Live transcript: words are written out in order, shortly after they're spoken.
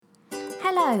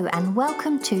Hello and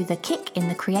welcome to the Kick in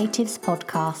the Creatives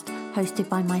podcast, hosted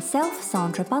by myself,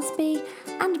 Sandra Busby,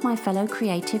 and my fellow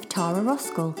creative Tara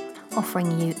Roskell,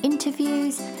 offering you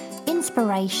interviews,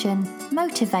 inspiration,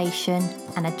 motivation,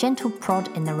 and a gentle prod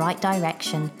in the right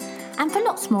direction. And for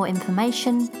lots more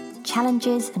information,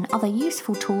 challenges, and other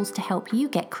useful tools to help you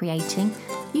get creating,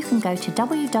 you can go to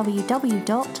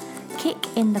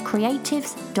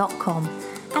www.kickinthecreatives.com.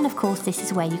 And of course, this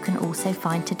is where you can also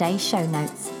find today's show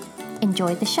notes.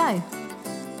 Enjoy the show.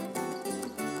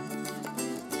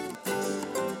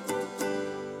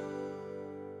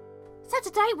 So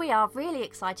today we are really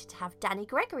excited to have Danny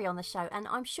Gregory on the show, and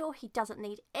I'm sure he doesn't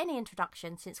need any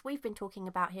introduction since we've been talking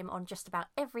about him on just about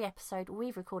every episode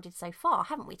we've recorded so far,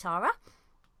 haven't we, Tara?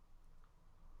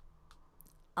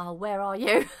 Oh, where are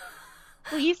you?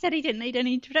 Well, you said he didn't need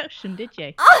any introduction, did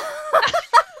you?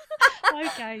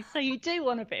 Okay, so you do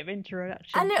want a bit of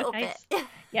introduction. A little bit.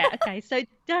 Yeah, okay. So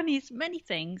Danny's many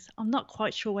things. I'm not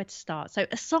quite sure where to start. So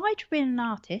aside from being an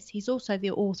artist, he's also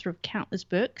the author of countless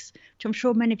books, which I'm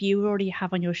sure many of you already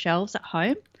have on your shelves at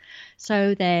home.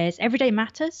 So there's Everyday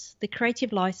Matters, The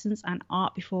Creative License, and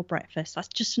Art Before Breakfast. That's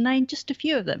just to name just a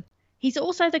few of them. He's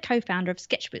also the co-founder of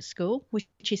Sketchbook Skool, which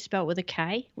is spelled with a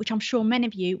K, which I'm sure many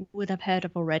of you would have heard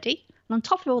of already. And on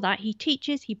top of all that, he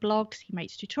teaches, he blogs, he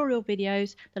makes tutorial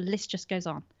videos, the list just goes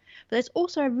on. But there's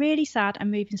also a really sad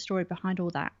and moving story behind all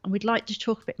that, and we'd like to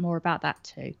talk a bit more about that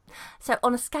too. So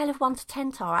on a scale of 1 to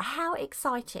 10, Tara, how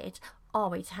excited are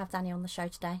we to have Danny on the show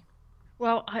today?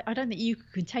 Well, I don't think you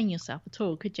could contain yourself at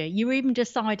all, could you? You were even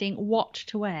deciding what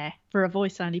to wear for a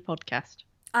voice-only podcast.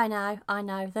 I know.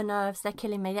 The nerves, they're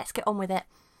killing me. Let's get on with it.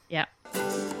 Yeah.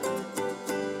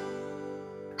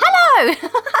 Hello!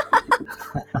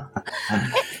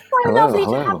 It's so lovely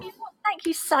to have you. Thank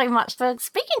you so much for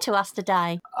speaking to us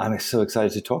today. I'm so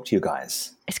excited to talk to you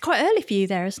guys. It's quite early for you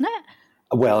there, isn't it?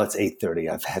 Well, it's 8:30.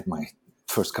 I've had my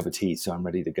first cup of tea, so I'm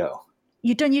ready to go.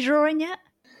 You done your drawing yet?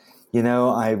 You know,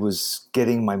 I was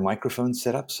getting my microphone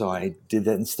set up, so I did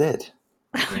that instead.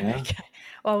 You know? Okay.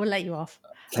 Well, we'll let you off.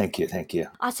 Thank you.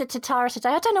 I said to Tara today,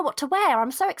 I don't know what to wear.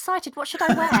 I'm so excited. What should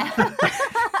I wear?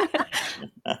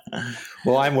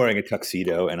 Well, I'm wearing a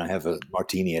tuxedo and I have a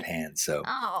martini at hand. So,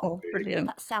 oh, brilliant.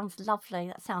 That sounds lovely.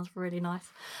 That sounds really nice.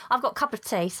 I've got a cup of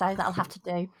tea, so that'll have to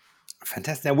do.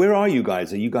 Fantastic. Now, where are you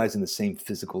guys? Are you guys in the same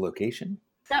physical location?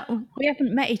 No, we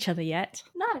haven't met each other yet.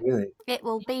 No. Really? It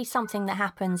will be something that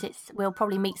happens. We'll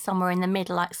probably meet somewhere in the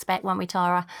middle, I expect, won't we,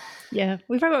 Tara? Yeah,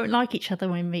 we very won't like each other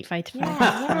when we meet face to face.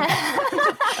 Yeah.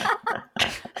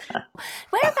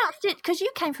 Whereabouts because you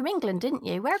came from England, didn't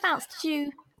you? Whereabouts did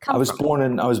you come from? I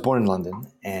was born in London,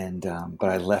 and but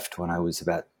I left when I was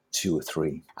about 2 or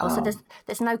 3. Oh, so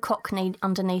there's no Cockney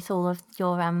underneath all of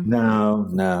your No,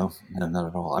 not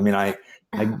at all. I mean, I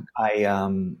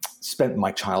spent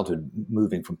my childhood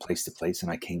moving from place to place,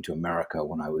 and I came to America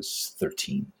when I was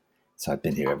 13. So I've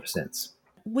been here ever since.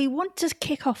 We want to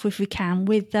kick off, if we can,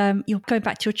 with you're going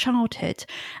back to your childhood.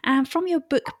 And from your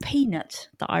book Peanut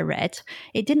that I read,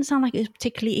 it didn't sound like it was a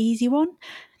particularly easy one.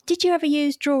 Did you ever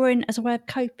use drawing as a way of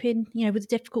coping, with the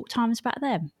difficult times back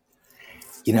then?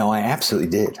 I absolutely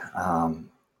did.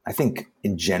 I think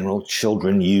in general,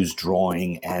 children use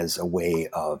drawing as a way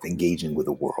of engaging with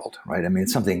the world, right? I mean,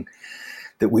 it's something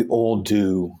that we all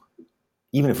do,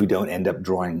 even if we don't end up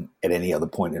drawing at any other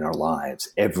point in our lives.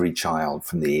 Every child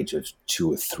from the age of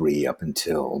 2 or 3 up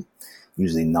until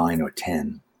usually 9 or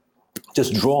 10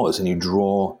 just draws, and you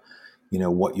draw,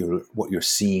 what you're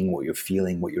seeing, what you're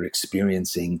feeling, what you're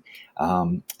experiencing,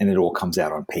 and it all comes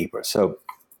out on paper. So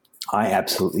I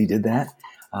absolutely did that.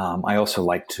 I also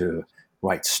like to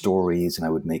write stories, and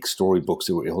I would make storybooks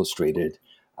that were illustrated.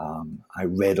 I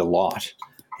read a lot.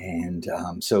 And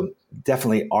so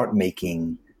definitely art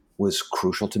making was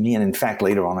crucial to me. And in fact,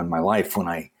 later on in my life, when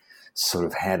I sort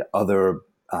of had other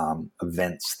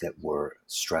events that were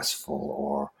stressful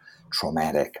or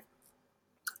traumatic,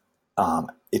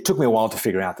 it took me a while to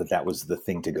figure out that was the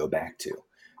thing to go back to.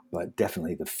 But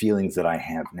definitely the feelings that I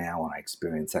have now when I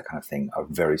experience that kind of thing are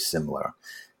very similar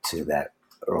to that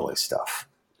early stuff.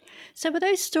 So were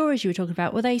those stories you were talking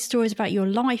about, were they stories about your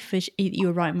life as you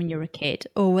were writing when you were a kid,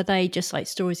 or were they just like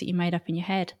stories that you made up in your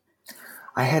head?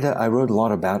 I wrote a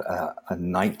lot about a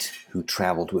knight who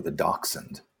traveled with a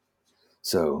dachshund.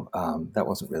 So that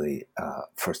wasn't really a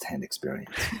first-hand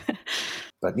experience.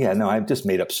 But yeah, no, I just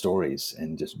made up stories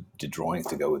and just did drawings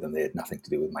to go with them. They had nothing to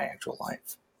do with my actual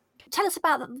life. Tell us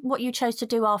about what you chose to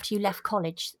do after you left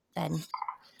college then.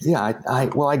 Yeah,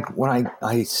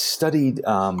 I studied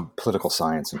political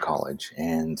science in college,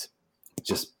 and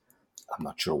just I'm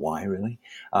not sure why really,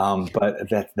 but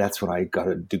that's what I got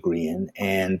a degree in,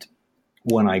 and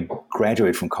when I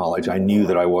graduated from college, I knew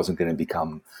that I wasn't going to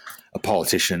become a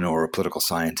politician or a political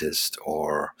scientist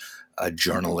or a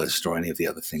journalist or any of the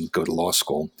other things, go to law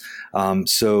school.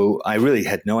 So I really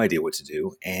had no idea what to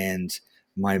do. And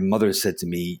my mother said to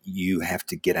me, you have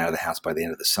to get out of the house by the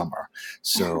end of the summer.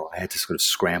 So I had to sort of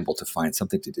scramble to find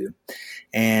something to do.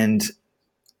 And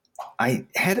I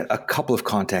had a couple of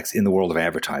contacts in the world of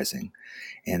advertising.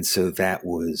 And so that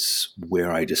was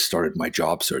where I just started my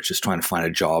job search, just trying to find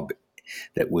a job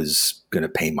that was going to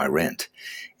pay my rent.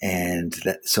 And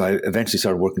so I eventually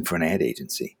started working for an ad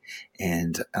agency.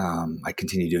 And I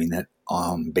continued doing that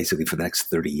basically for the next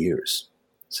 30 years.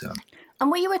 So.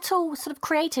 And were you at all sort of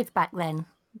creative back then?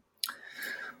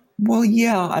 Well,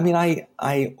 yeah. I mean,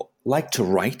 I like to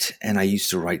write, and I used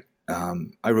to write.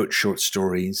 I wrote short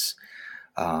stories.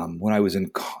 When I was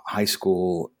in high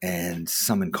school and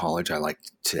some in college, I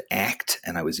liked to act,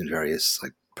 and I was in various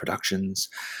productions.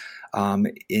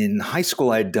 In high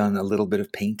school, I had done a little bit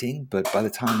of painting, but by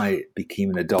the time I became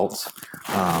an adult,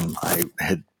 I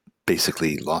had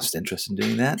basically lost interest in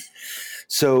doing that.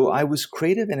 So I was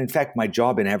creative, and in fact, my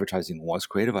job in advertising was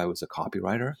creative. I was a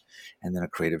copywriter and then a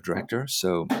creative director.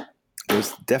 So there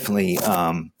was definitely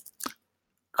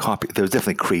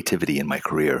creativity in my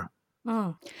career.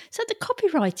 Oh. So the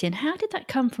copywriting, how did that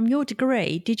come from your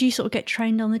degree? Did you sort of get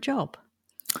trained on the job?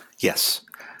 Yes.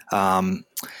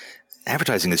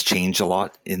 Advertising has changed a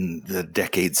lot in the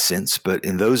decades since, but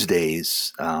in those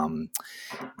days, you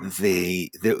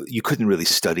couldn't really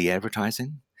study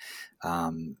advertising.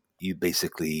 You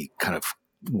basically kind of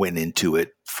went into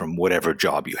it from whatever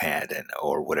job you had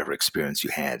or whatever experience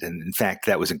you had. And in fact,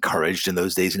 that was encouraged in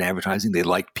those days in advertising. They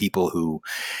liked people who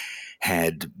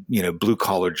had, blue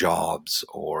collar jobs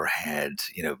or had,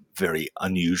 very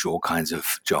unusual kinds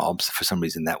of jobs. For some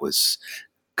reason, that was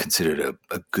considered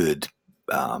a good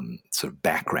sort of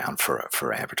background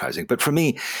for advertising. But for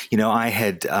me, I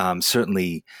had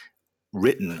certainly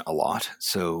written a lot,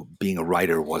 so being a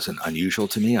writer wasn't unusual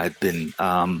to me. I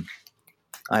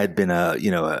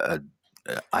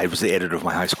was the editor of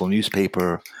my high school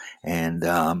newspaper, and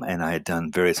I had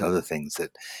done various other things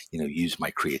that used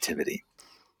my creativity.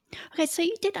 Okay, so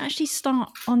you didn't actually start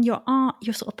on your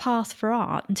sort of path for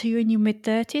art until you were in your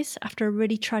mid-30s after a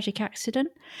really tragic accident.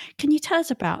 Can you tell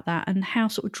us about that and how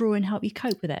sort of drawing helped you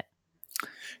cope with it?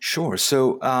 Sure.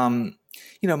 So,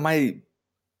 my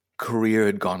career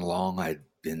had gone long. I'd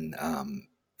been,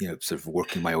 sort of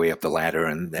working my way up the ladder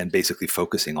and basically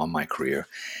focusing on my career.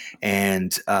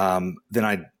 And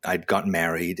then I'd gotten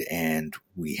married and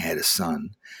we had a son.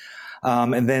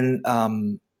 And then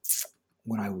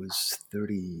when I was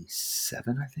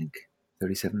 37, I think,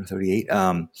 37 or 38,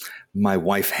 my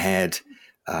wife had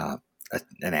an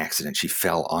accident. She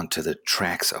fell onto the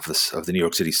tracks of the New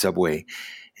York City subway,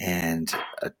 and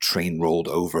a train rolled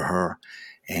over her,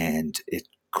 and it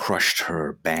crushed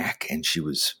her back, and she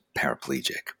was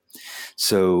paraplegic.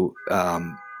 So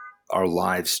our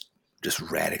lives just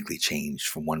radically changed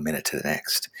from one minute to the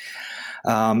next.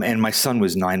 And my son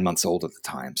was 9 months old at the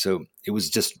time. So it was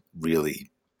just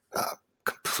really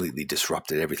completely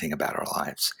disrupted everything about our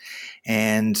lives.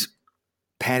 And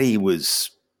Patty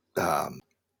was,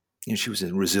 she was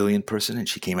a resilient person, and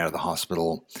she came out of the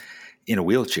hospital in a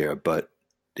wheelchair, but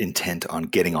intent on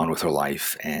getting on with her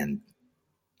life and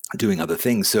doing other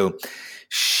things. So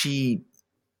she,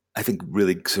 I think,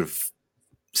 really sort of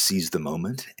seized the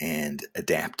moment and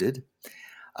adapted.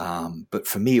 But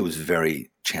for me, it was very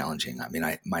challenging. I mean,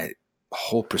 my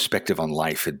whole perspective on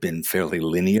life had been fairly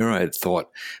linear. I had thought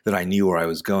that I knew where I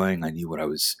was going. I knew what I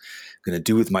was going to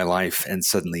do with my life. And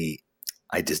suddenly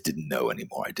I just didn't know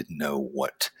anymore. I didn't know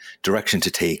what direction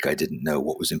to take. I didn't know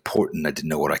what was important. I didn't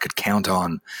know what I could count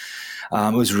on.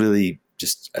 It was really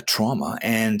just a trauma.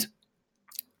 And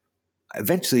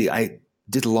eventually I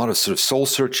did a lot of sort of soul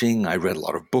searching. I read a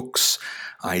lot of books.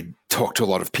 I talked to a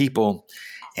lot of people.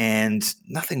 And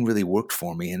nothing really worked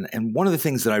for me. And one of the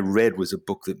things that I read was a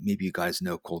book that maybe you guys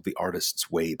know called The Artist's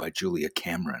Way by Julia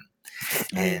Cameron.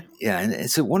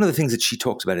 And so one of the things that she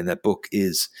talks about in that book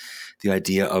is the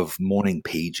idea of morning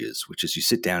pages, which is you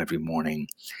sit down every morning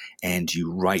and you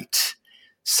write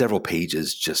several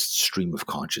pages, just stream of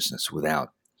consciousness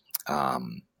without,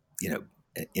 an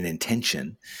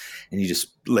intention, and you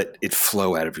just let it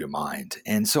flow out of your mind.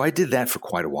 And so I did that for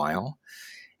quite a while.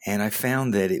 And I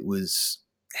found that it was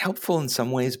helpful in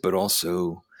some ways, but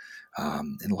also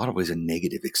in a lot of ways a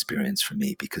negative experience for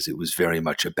me, because it was very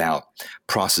much about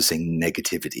processing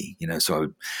negativity. So I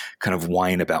would kind of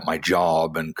whine about my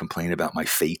job and complain about my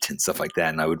fate and stuff like that.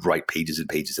 And I would write pages and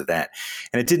pages of that.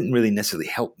 And it didn't really necessarily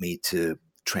help me to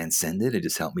transcend it. It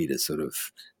just helped me to sort of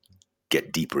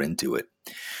get deeper into it.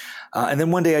 And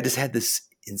then one day I just had this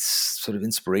sort of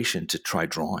inspiration to try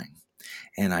drawing.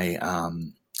 And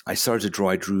I started to draw.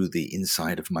 I drew the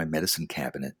inside of my medicine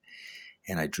cabinet,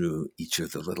 and I drew each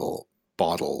of the little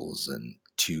bottles and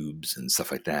tubes and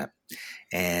stuff like that.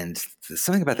 And there's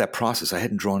something about that process I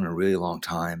hadn't drawn in a really long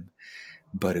time,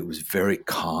 but it was very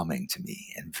calming to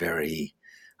me, and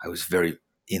I was very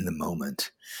in the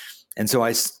moment. And so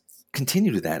I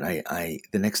continued with that.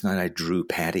 The next night I drew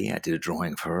Patty. I did a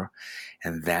drawing of her,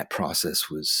 and that process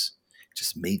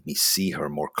just made me see her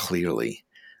more clearly,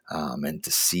 and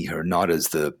to see her not as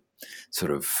the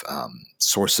sort of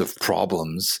source of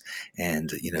problems and,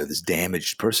 this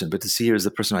damaged person, but to see her as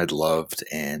the person I'd loved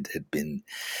and had been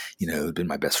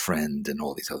my best friend and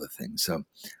all these other things. So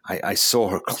I saw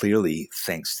her clearly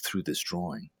thanks through this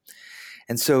drawing.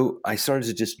 And so I started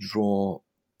to just draw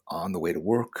on the way to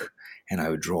work, and I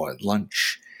would draw at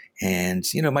lunch. And,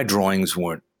 my drawings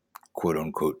weren't quote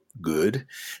unquote good.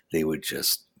 They were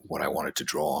just what I wanted to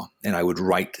draw, and I would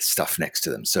write stuff next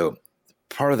to them. So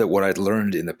part of what I'd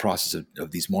learned in the process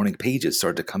of these morning pages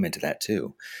started to come into that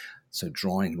too. So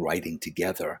drawing, writing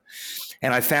together.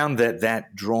 And I found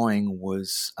that drawing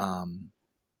was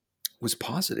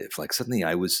positive. Like suddenly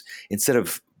I was, instead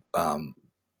of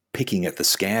picking at the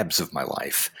scabs of my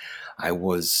life, I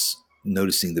was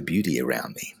noticing the beauty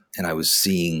around me, and I was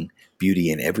seeing beauty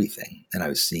in everything, and I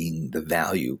was seeing the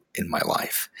value in my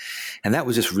life. And that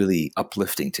was just really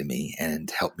uplifting to me and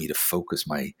helped me to focus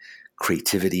my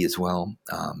creativity as well,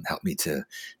 helped me to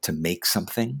make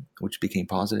something, which became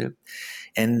positive.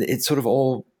 And it sort of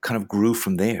all kind of grew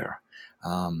from there.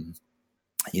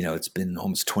 It's been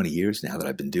almost 20 years now that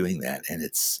I've been doing that, and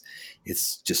it's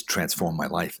just transformed my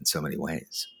life in so many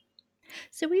ways.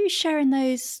 So were you sharing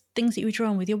those things that you were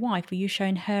drawing with your wife? Were you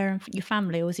showing her and your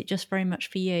family, or was it just very much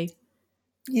for you?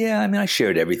 Yeah, I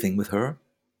shared everything with her.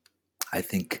 I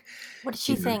think. What did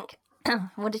she think?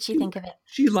 What did she think of it?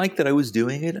 She liked that I was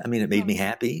doing it. It made me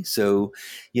happy. So,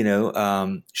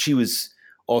 she was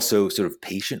also sort of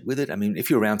patient with it. If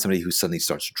you're around somebody who suddenly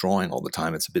starts drawing all the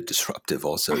time, it's a bit disruptive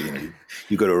also.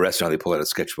 You go to a restaurant, they pull out a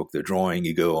sketchbook, they're drawing.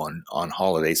 You go on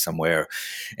holiday somewhere,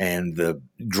 and the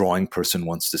drawing person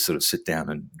wants to sort of sit down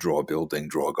and draw a building,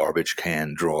 draw a garbage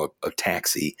can, draw a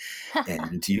taxi,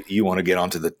 and you want to get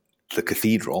onto the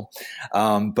cathedral.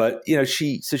 But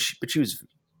she was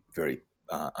very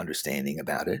understanding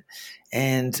about it,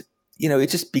 and it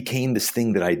just became this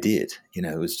thing that I did.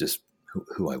 It was just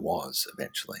who I was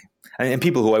eventually, and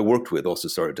people who I worked with also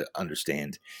started to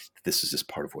understand that this is just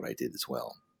part of what I did as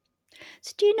well.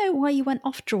 So do you know why you went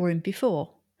off drawing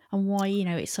before, and why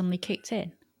it suddenly kicked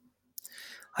in?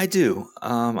 I do.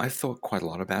 I've thought quite a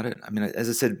lot about it. As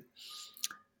I said,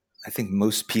 I think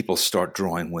most people start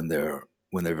drawing when they're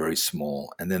very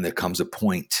small, and then there comes a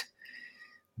point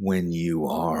when you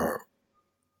are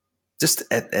just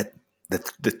at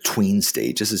the tween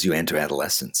stage, just as you enter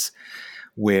adolescence,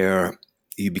 where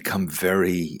you become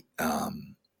very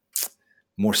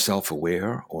more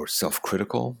self-aware or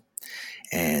self-critical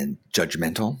and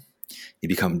judgmental. You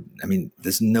become,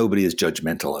 there's nobody as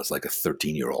judgmental as like a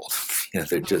 13-year-old.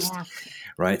 They're just,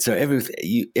 right? So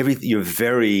you're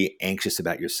very anxious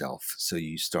about yourself. So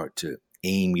you start to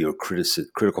aim your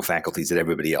critical faculties at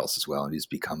everybody else as well. And you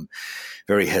just become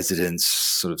very hesitant,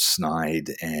 sort of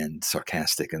snide and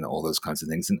sarcastic and all those kinds of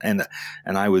things. And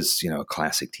I was, a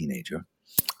classic teenager.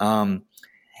 And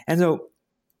so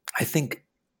I think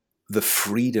the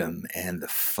freedom and the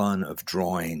fun of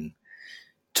drawing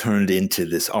turned into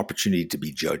this opportunity to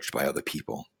be judged by other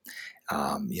people.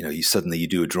 You suddenly you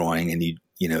do a drawing, and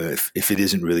if it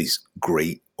isn't really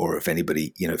great, or if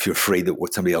anybody, if you're afraid that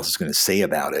what somebody else is going to say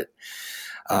about it,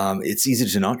 it's easy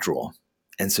to not draw.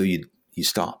 And so you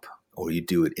stop, or you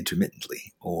do it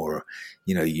intermittently, or,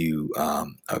 you are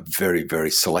very,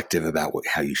 very selective about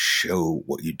how you show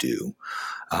what you do.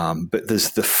 But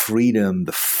there's the freedom,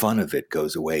 the fun of it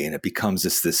goes away, and it becomes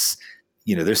this,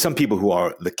 there's some people who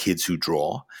are the kids who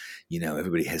draw.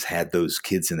 Everybody has had those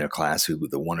kids in their class who were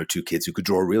the one or two kids who could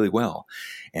draw really well.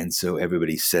 And so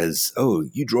everybody says, oh,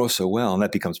 you draw so well. And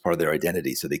that becomes part of their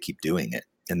identity. So they keep doing it.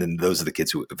 And then those are the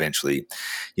kids who eventually,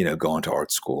 go into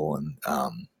art school.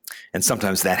 And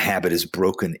sometimes that habit is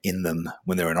broken in them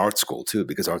when they're in art school too,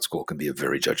 because art school can be a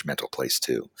very judgmental place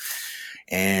too.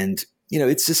 And,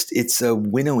 it's a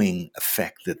winnowing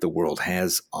effect that the world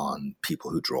has on people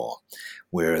who draw,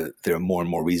 where there are more and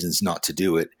more reasons not to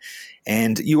do it.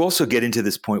 And you also get into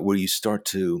this point where you start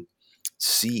to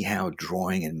see how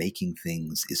drawing and making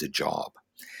things is a job,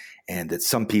 and that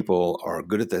some people are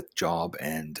good at that job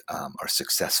and are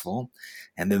successful.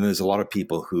 And then there's a lot of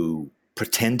people who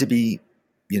pretend to be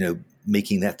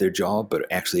making that their job, but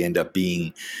actually end up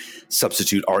being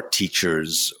substitute art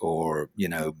teachers or,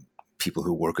 people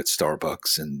who work at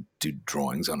Starbucks and do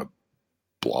drawings on a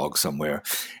blog somewhere.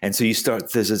 And so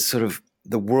there's a sort of,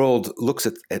 the world looks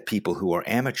at people who are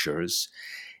amateurs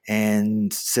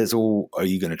and says, "Oh, are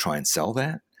you going to try and sell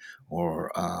that?"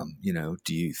 Or,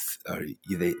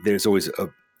 there's always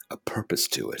a purpose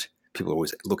to it. People are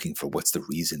always looking for what's the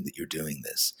reason that you're doing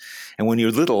this. And when you're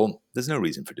little, there's no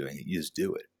reason for doing it. You just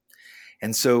do it.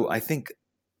 And so I think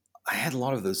I had a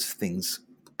lot of those things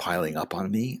piling up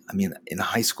on me. I mean, in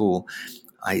high school,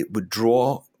 I would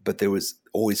draw, but there was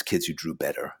always kids who drew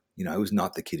better. I was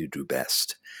not the kid who drew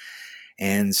best.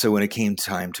 And so when it came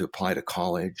time to apply to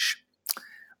college,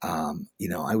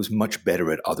 I was much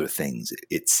better at other things,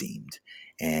 it seemed.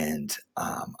 And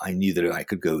I knew that I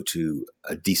could go to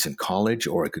a decent college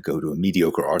or I could go to a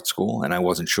mediocre art school. And I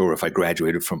wasn't sure if I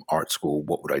graduated from art school,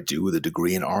 what would I do with a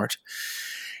degree in art?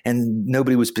 And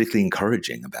nobody was particularly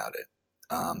encouraging about it.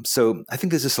 So I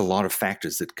think there's just a lot of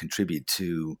factors that contribute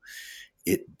to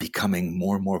it becoming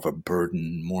more and more of a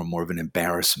burden, more and more of an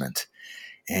embarrassment.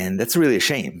 And that's really a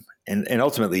shame. And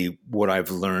ultimately, what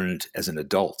I've learned as an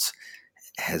adult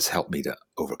has helped me to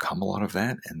overcome a lot of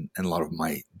that. And a lot of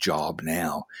my job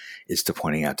now is to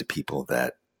pointing out to people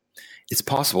that it's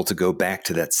possible to go back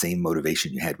to that same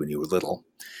motivation you had when you were little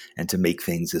and to make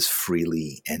things as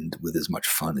freely and with as much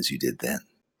fun as you did then.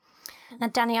 Now,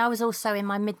 Danny, I was also in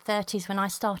my mid-30s when I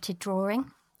started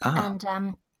drawing. And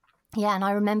and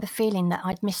I remember feeling that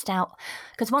I'd missed out,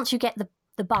 because once you get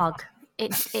the bug,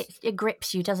 it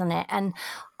grips you, doesn't it? And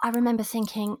I remember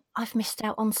thinking, I've missed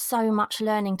out on so much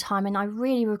learning time, and I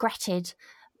really regretted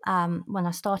when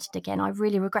I started again. I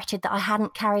really regretted that I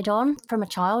hadn't carried on from a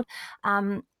child.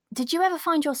 Did you ever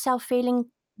find yourself feeling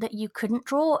that you couldn't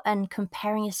draw and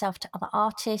comparing yourself to other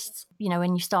artists,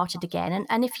 when you started again?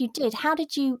 And if you did, how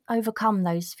did you overcome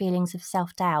those feelings of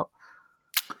self-doubt?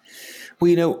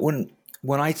 Well,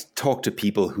 when I talk to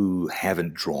people who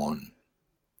haven't drawn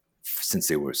since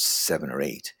they were 7 or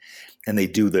 8, and they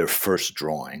do their first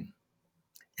drawing,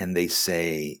 and they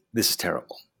say, "This is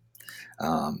terrible."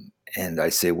 And I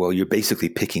say, "Well, you're basically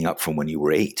picking up from when you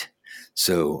were 8.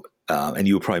 So, and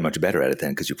you were probably much better at it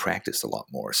then because you practiced a lot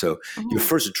more. So your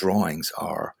first drawings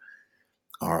are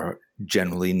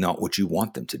generally not what you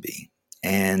want them to be."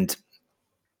 And,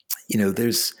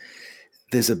 there's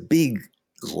a big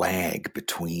lag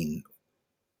between,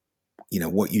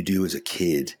 what you do as a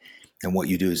kid and what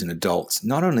you do as an adult,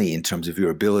 not only in terms of your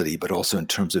ability, but also in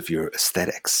terms of your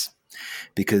aesthetics.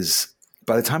 Because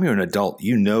by the time you're an adult,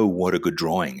 you know what a good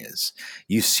drawing is.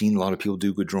 You've seen a lot of people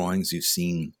do good drawings. You've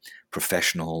seen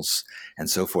professionals and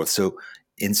so forth. So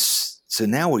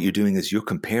now what you're doing is you're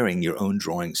comparing your own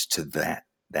drawings to that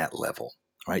level,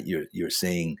 right? You're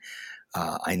saying,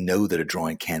 I know that a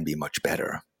drawing can be much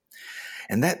better.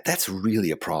 And that's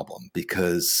really a problem,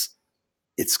 because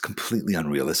it's completely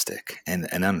unrealistic and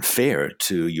unfair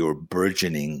to your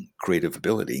burgeoning creative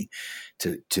ability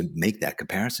to make that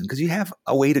comparison, because you have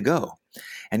a way to go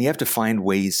and you have to find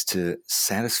ways to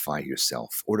satisfy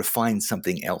yourself or to find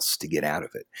something else to get out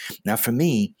of it. Now, for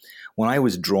me, when I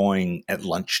was drawing at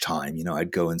lunchtime,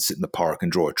 I'd go and sit in the park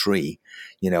and draw a tree.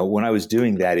 When I was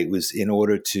doing that, it was in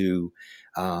order to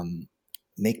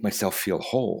make myself feel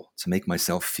whole, to make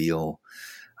myself feel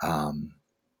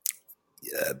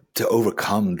to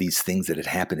overcome these things that had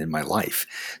happened in my life.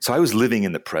 So I was living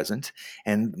in the present,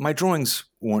 and my drawings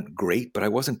weren't great, but I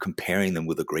wasn't comparing them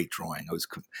with a great drawing.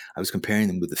 I was comparing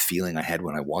them with the feeling I had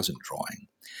when I wasn't drawing.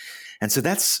 And so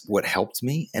that's what helped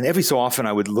me. And every so often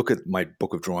I would look at my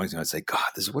book of drawings and I'd say,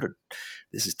 "God,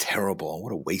 this is terrible.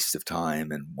 What a waste of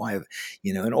time." And why,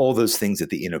 and all those things that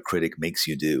the inner critic makes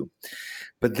you do.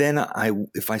 But then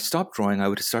if I stopped drawing, I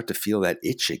would start to feel that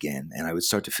itch again, and I would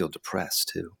start to feel depressed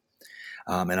too.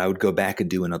 And I would go back and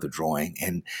do another drawing,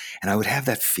 and I would have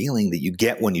that feeling that you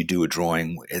get when you do a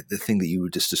drawing, the thing that you were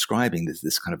just describing,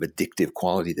 this kind of addictive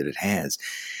quality that it has.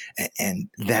 And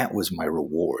that was my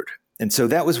reward. And so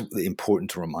that was important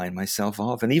to remind myself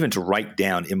of, and even to write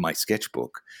down in my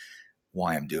sketchbook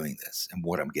why I'm doing this and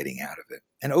what I'm getting out of it.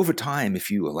 And over time,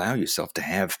 if you allow yourself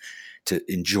to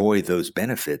enjoy those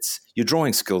benefits, your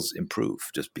drawing skills improve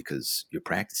just because you're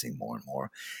practicing more and more.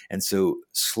 And so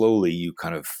slowly you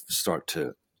kind of start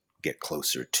to get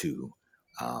closer to,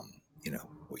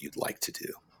 what you'd like to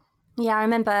do. Yeah, I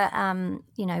remember,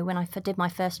 when I did my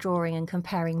first drawing and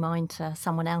comparing mine to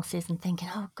someone else's and thinking,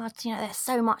 "Oh God, they're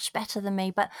so much better than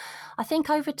me." But I think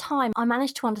over time, I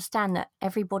managed to understand that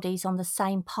everybody's on the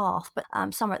same path, but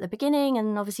some are at the beginning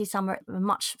and obviously some are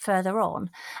much further on.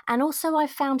 And also I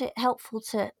found it helpful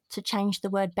to change the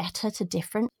word better to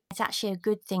different. It's actually a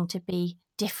good thing to be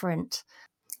different.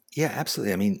 Yeah,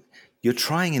 absolutely. I mean, you're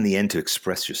trying in the end to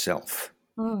express yourself,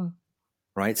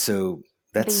 right? So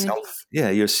that self,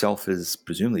 your self is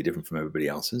presumably different from everybody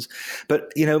else's.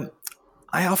 But,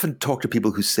 I often talk to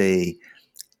people who say,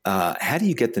 how do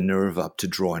you get the nerve up to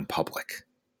draw in public?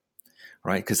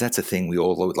 Right? Because that's a thing we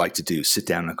all would like to do. Sit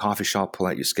down in a coffee shop, pull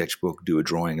out your sketchbook, do a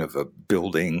drawing of a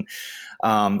building.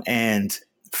 And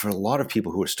for a lot of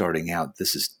people who are starting out,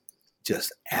 this is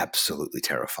just absolutely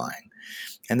terrifying.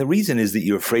 And the reason is that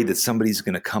you're afraid that somebody's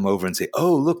going to come over and say,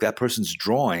 oh, look, that person's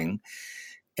drawing.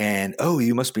 And, oh,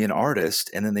 you must be an artist.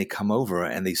 And then they come over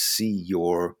and they see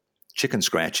your chicken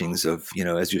scratchings of,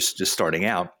 as you're just starting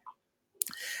out.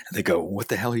 And they go, what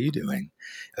the hell are you doing?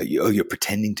 You're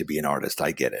pretending to be an artist.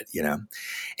 I get it,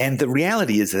 And the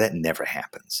reality is that never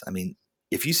happens. I mean,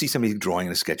 if you see somebody drawing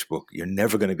in a sketchbook, you're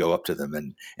never going to go up to them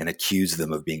and accuse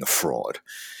them of being a fraud.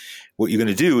 What you're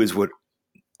going to do is what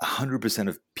 100%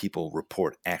 of people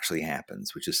report actually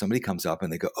happens, which is somebody comes up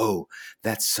and they go, oh,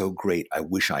 that's so great. I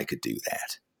wish I could do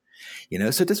that.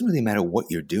 So it doesn't really matter what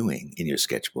you're doing in your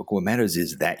sketchbook. What matters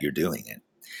is that you're doing it.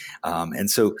 And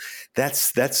so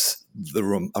that's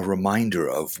a reminder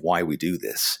of why we do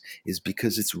this, is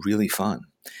because it's really fun,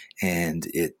 and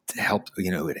it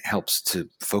helps to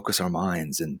focus our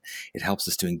minds, and it helps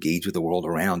us to engage with the world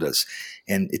around us.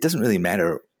 And it doesn't really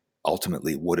matter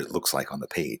ultimately what it looks like on the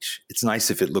page. It's nice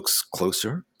if it looks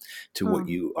closer to what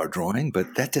you are drawing,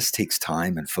 but that just takes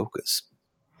time and focus.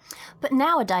 But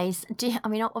nowadays,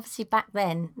 obviously back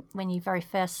then when you very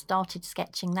first started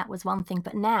sketching, that was one thing.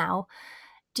 But now,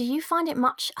 do you find it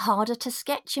much harder to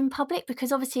sketch in public?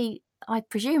 Because obviously, I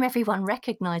presume everyone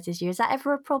recognizes you. Is that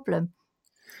ever a problem?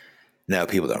 No,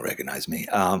 people don't recognize me.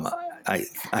 I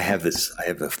have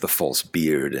the false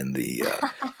beard and the.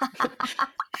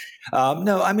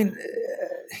 No, I mean,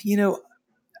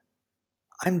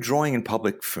 I'm drawing in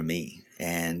public for me,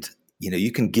 and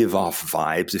you can give off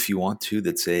vibes if you want to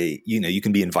that say, you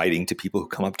can be inviting to people who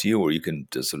come up to you, or you can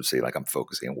just sort of say, like, I'm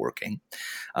focusing and working.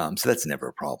 So that's never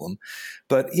a problem.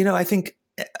 But, I think,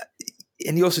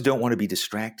 and you also don't want to be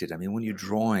distracted. I mean, when you're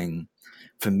drawing,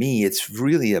 for me, it's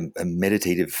really a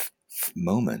meditative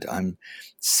moment. I'm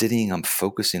sitting, I'm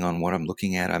focusing on what I'm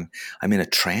looking at. I'm in a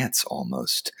trance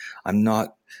almost. I'm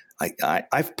not.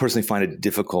 I personally find it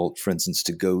difficult, for instance,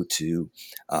 to go to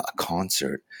a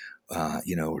concert,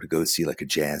 or to go see like a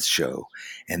jazz show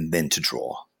and then to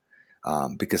draw,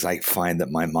 because I find that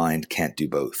my mind can't do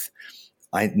both.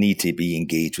 I need to be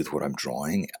engaged with what I'm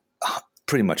drawing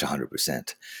pretty much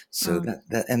 100%. So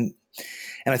and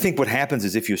I think what happens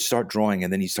is if you start drawing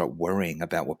and then you start worrying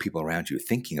about what people around you are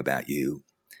thinking about you,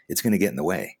 it's going to get in the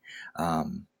way.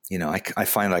 I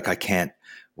find like I can't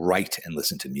write and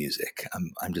listen to music.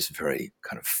 I'm just very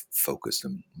kind of focused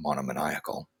and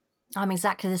monomaniacal. I'm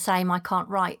exactly the same. I can't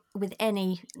write with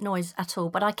any noise at all,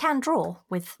 but I can draw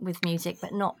with music,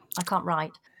 but I can't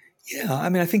write. Yeah, I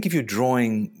mean, I think if you're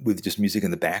drawing with just music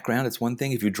in the background, it's one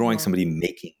thing. If you're drawing somebody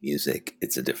making music,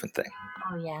 it's a different thing.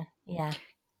 Oh, yeah, yeah.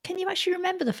 Can you actually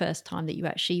remember the first time that you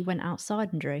actually went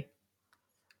outside and drew?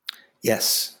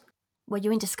 Yes. Were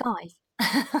you in disguise?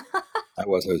 I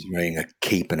was wearing a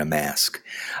cape and a mask.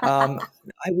 I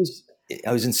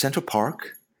was in Central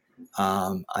Park.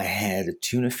 I had a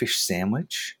tuna fish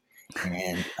sandwich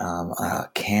and a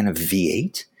can of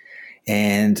V8,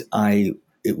 and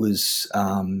it was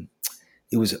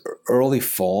early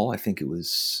fall. I think it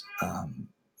was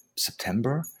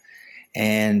September,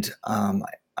 and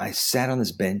I sat on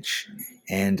this bench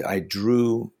and I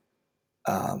drew.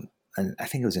 And I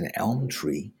think it was an elm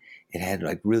tree. It had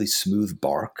like really smooth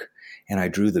bark, and I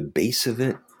drew the base of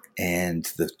it and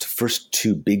the first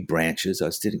two big branches. I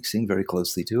was sitting very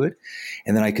closely to it,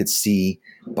 and then I could see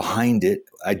behind it.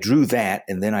 I drew that,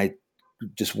 and then I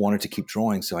just wanted to keep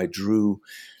drawing, so I drew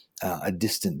a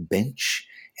distant bench,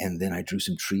 and then I drew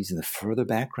some trees in the further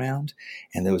background,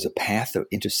 and there was a path that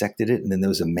intersected it, and then there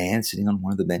was a man sitting on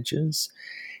one of the benches,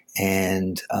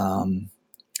 and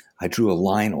I drew a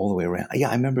line all the way around. Yeah,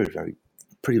 I remember it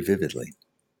pretty vividly.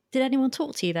 Did anyone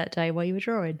talk to you that day while you were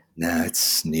drawing? No,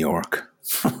 it's New York.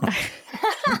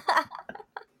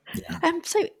 Yeah.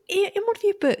 So in one of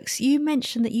your books, you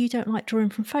mentioned that you don't like drawing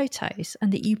from photos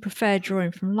and that you prefer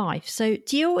drawing from life. So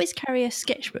do you always carry a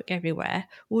sketchbook everywhere,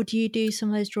 or do you do some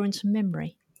of those drawings from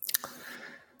memory?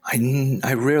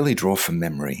 I rarely draw from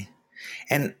memory.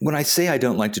 And when I say I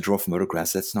don't like to draw from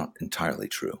photographs, that's not entirely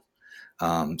true.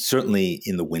 Certainly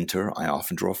in the winter, I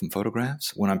often draw from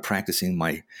photographs. When I'm practicing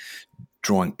my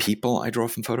drawing people, I draw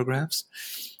from photographs.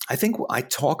 I think I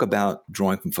talk about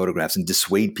drawing from photographs and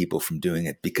dissuade people from doing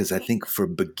it because I think for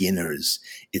beginners,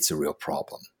 it's a real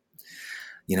problem.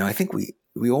 I think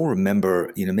we all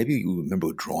remember, maybe you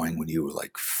remember drawing when you were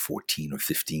like 14 or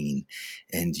 15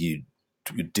 and you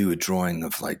do a drawing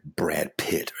of like Brad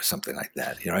Pitt or something like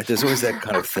that. Right? There's always that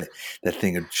kind of that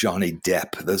thing of Johnny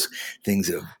Depp, those things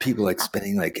of people like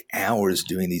spending like hours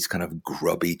doing these kind of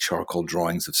grubby charcoal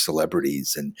drawings of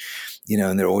celebrities. And,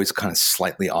 and they're always kind of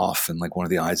slightly off and like one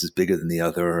of the eyes is bigger than the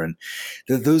other. And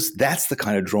that's the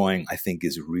kind of drawing I think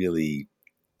is really,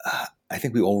 I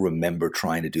think we all remember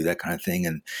trying to do that kind of thing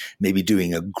and maybe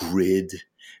doing a grid,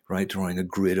 right? Drawing a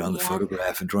grid on the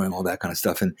photograph and drawing all that kind of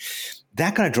stuff. And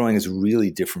that kind of drawing is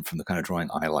really different from the kind of drawing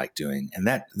I like doing. And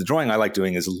the drawing I like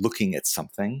doing is looking at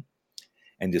something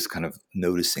and just kind of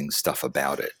noticing stuff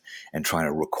about it and trying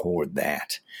to record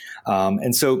that.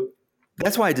 And so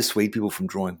that's why I dissuade people from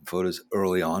drawing photos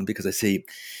early on, because I say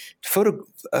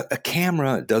a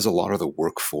camera does a lot of the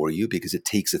work for you because it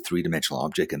takes a three-dimensional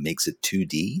object and makes it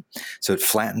 2D. So it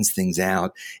flattens things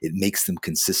out. It makes them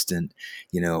consistent.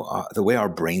 The way our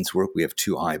brains work, we have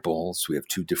two eyeballs. We have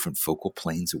two different focal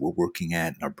planes that we're working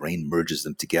at, and our brain merges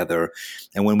them together.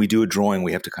 And when we do a drawing,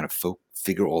 we have to kind of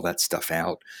figure all that stuff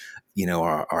out.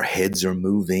 Our heads are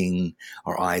moving.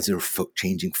 Our eyes are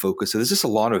changing focus. So there's just a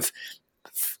lot of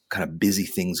kind of busy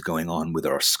things going on with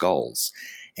our skulls.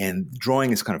 And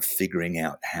drawing is kind of figuring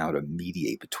out how to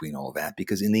mediate between all that,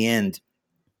 because in the end,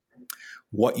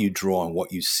 what you draw and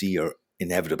what you see are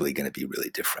inevitably going to be really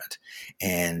different.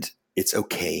 And it's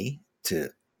okay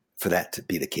for that to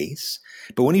be the case.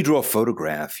 But when you draw a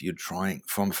photograph, you're trying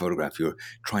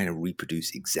to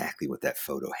reproduce exactly what that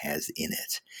photo has in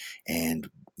it. And,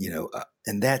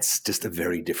 and that's just a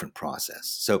very different process.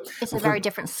 So it's a very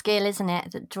different skill, isn't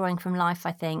it? That drawing from life,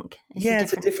 I think.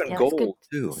 It's a different goal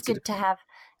too. It's good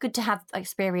to have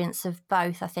experience of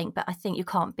both, I think. But I think you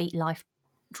can't beat life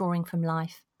drawing from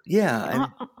life. Yeah.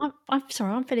 I'm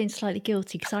sorry, I'm feeling slightly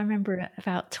guilty because I remember at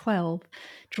about 12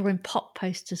 drawing pop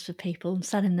posters for people and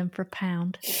selling them for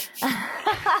 £1.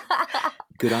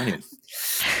 Good on you.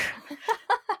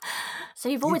 So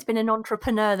you've always been an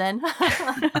entrepreneur then.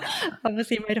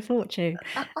 Obviously made a fortune.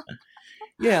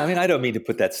 Yeah, I mean, I don't mean to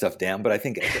put that stuff down, but I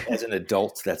think as an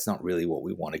adult, that's not really what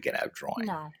we want to get out of drawing.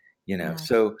 No.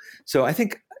 So I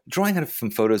think drawing from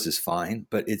photos is fine,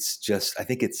 but I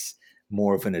think it's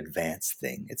more of an advanced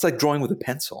thing. It's like drawing with a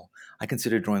pencil. I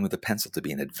consider drawing with a pencil to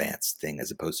be an advanced thing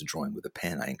as opposed to drawing with a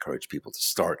pen. I encourage people to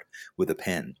start with a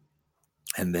pen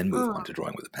and then move on to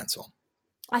drawing with a pencil.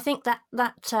 I think that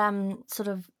sort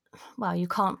of, well, you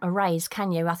can't erase,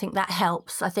 can you? I think that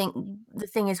helps. I think the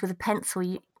thing is with a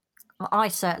pencil, I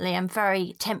certainly am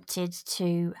very tempted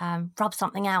to rub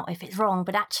something out if it's wrong,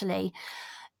 but actually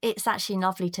it's actually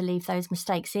lovely to leave those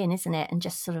mistakes in, isn't it? And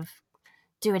just sort of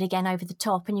do it again over the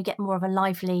top, and you get more of a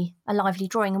lively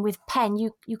drawing. And with pen,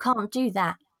 you can't do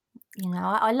that.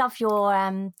 I love your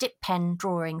dip pen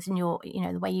drawings and your,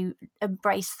 the way you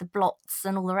embrace the blots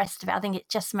and all the rest of it. I think it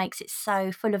just makes it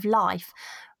so full of life.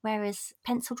 Whereas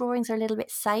pencil drawings are a little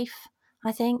bit safe,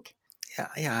 I think.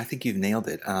 Yeah, I think you've nailed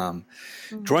it.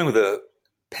 Drawing with a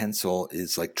pencil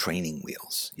is like training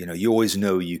wheels. You always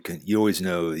know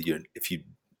if you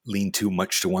lean too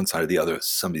much to one side or the other,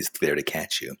 somebody's there to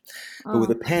catch you. But with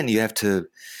a pen, you have to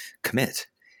commit.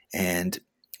 And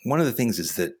one of the things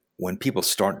is that when people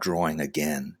start drawing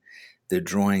again, their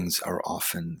lines are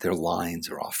often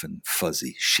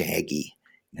fuzzy, shaggy.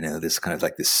 This kind of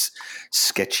like this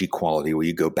sketchy quality where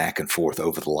you go back and forth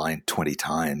over the line 20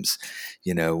 times.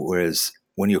 Whereas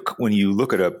when you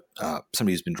look at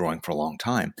somebody who's been drawing for a long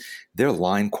time, their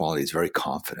line quality is very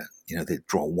confident. They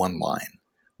draw one line,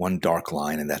 one dark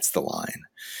line, and that's the line.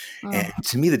 And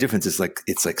to me, the difference is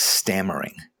it's like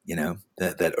stammering,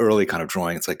 that early kind of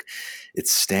drawing. It's like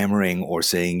it's stammering or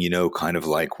saying, kind of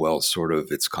like, well, sort of,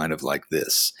 it's kind of like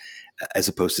this, as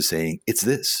opposed to saying it's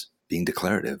this, being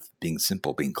declarative, being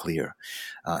simple, being clear,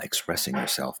 expressing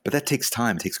yourself. But that takes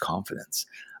time. It takes confidence.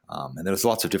 And there's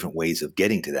lots of different ways of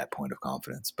getting to that point of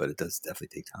confidence, but it does definitely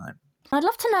take time. I'd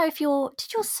love to know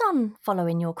did your son follow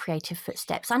in your creative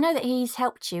footsteps? I know that he's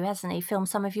helped you, hasn't he, film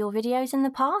some of your videos in the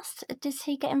past. Does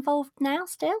he get involved now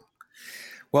still?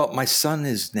 Well, my son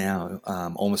is now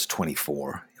almost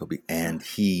 24.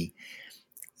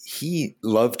 He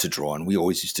loved to draw, and we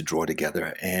always used to draw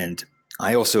together. And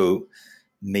I also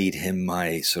made him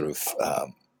my sort of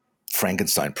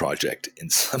Frankenstein project in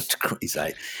some degrees.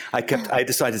 I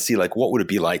decided to see what would it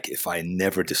be like if I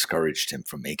never discouraged him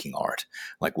from making art?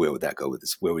 Where would that go with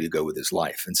this? Where would he go with his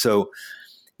life? And so,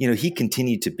 he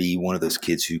continued to be one of those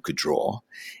kids who could draw.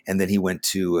 And then he went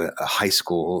to a high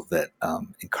school that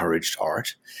encouraged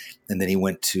art. And then he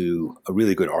went to a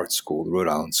really good art school, the Rhode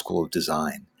Island School of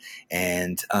Design.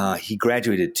 And he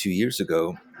graduated 2 years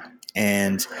ago.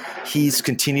 And he's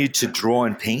continued to draw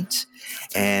and paint,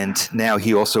 and now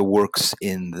he also works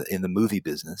in the movie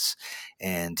business,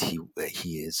 and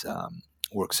he is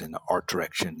works in art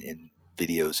direction in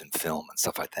videos and film and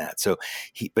stuff like that. So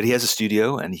but he has a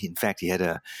studio, and in fact he had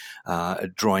a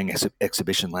drawing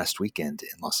exhibition last weekend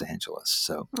in Los Angeles.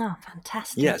 So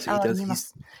fantastic! yeah, so he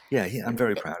does. I'm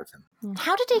very proud of him.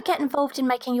 How did he get involved in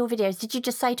making your videos? Did you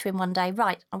just say to him one day,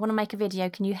 right, I want to make a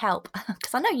video, can you help?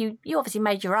 Because I know you obviously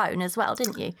made your own as well,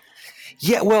 didn't you?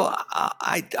 Yeah, well,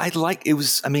 I like it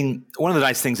was. I mean, one of the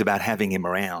nice things about having him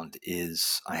around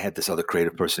is I had this other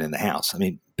creative person in the house. I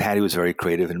mean, Patty was very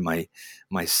creative, and my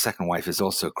second wife is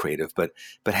also creative. But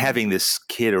having this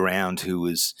kid around who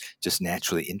was just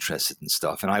naturally interested in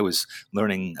stuff, and I was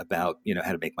learning about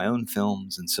how to make my own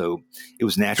films, and so it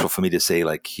was natural for me to say,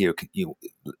 like, here, can you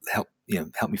help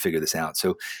me figure this out.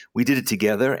 So we did it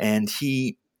together, and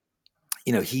he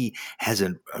has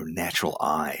a natural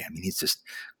eye. I mean, he's just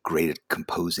great at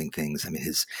composing things. I mean,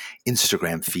 his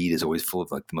Instagram feed is always full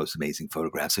of like the most amazing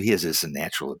photographs. So he has this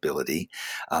natural ability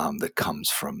that comes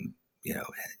from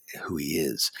who he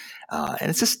is, and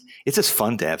it's just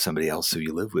fun to have somebody else who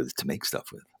you live with to make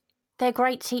stuff with. They're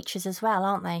great teachers as well,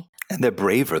 aren't they? And they're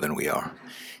braver than we are.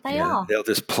 They are. They'll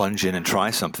just plunge in and try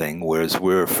something, whereas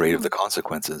we're afraid of the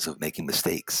consequences of making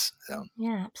mistakes. So.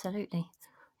 Yeah, absolutely.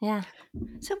 Yeah.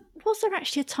 So was there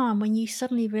actually a time when you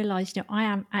suddenly realised, I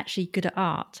am actually good at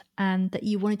art, and that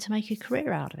you wanted to make a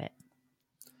career out of it?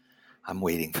 I'm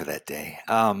waiting for that day.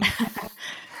 I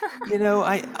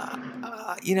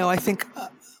think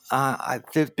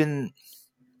there've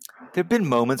been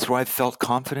moments where I've felt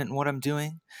confident in what I'm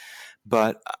doing,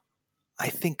 but I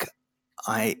think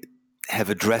I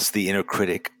have addressed the inner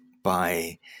critic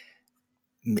by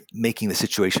making the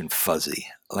situation fuzzy.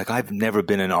 Like, I've never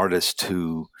been an artist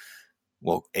who,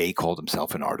 called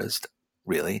himself an artist,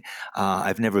 really.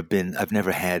 I've never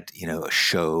had, a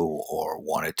show or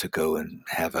wanted to go and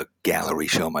have a gallery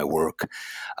show my work.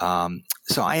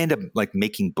 So I end up like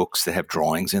making books that have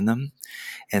drawings in them.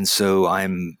 And so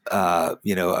I'm, I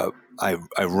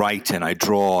write and I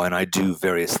draw and I do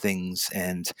various things,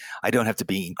 and I don't have to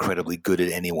be incredibly good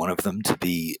at any one of them to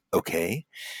be okay.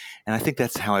 And I think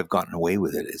that's how I've gotten away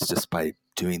with it. It's just by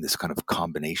doing this kind of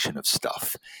combination of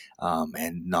stuff,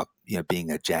 and not,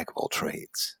 being a jack of all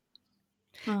trades.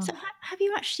 Oh. So have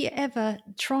you actually ever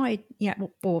tried,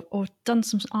 or done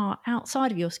some art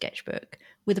outside of your sketchbook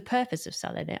with the purpose of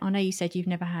selling it? I know you said you've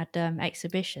never had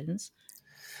exhibitions.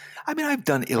 I mean, I've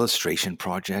done illustration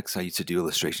projects. I used to do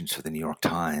illustrations for the New York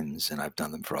Times, and I've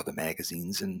done them for other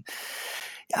magazines. And,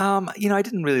 I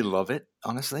didn't really love it,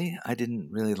 honestly. I didn't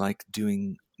really like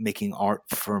making art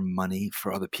for money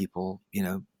for other people,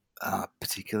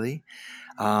 particularly.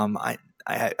 I've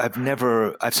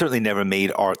certainly never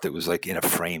made art that was like in a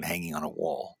frame hanging on a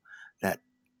wall. That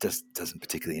just doesn't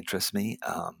particularly interest me.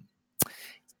 No,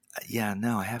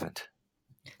 I haven't.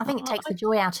 I think it takes the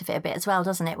joy out of it a bit as well,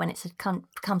 doesn't it? When it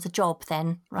becomes a job,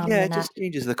 then it just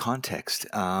changes the context.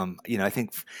 I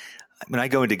think when I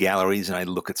go into galleries and I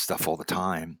look at stuff all the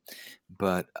time,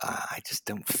 but I just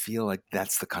don't feel like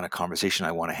that's the kind of conversation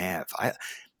I want to have.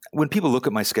 When people look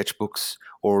at my sketchbooks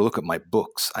or look at my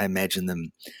books, I imagine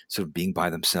them sort of being by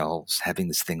themselves, having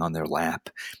this thing on their lap,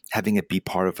 having it be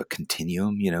part of a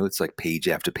continuum. It's like page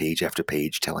after page after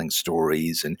page, telling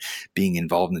stories and being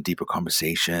involved in a deeper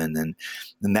conversation and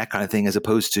that kind of thing, as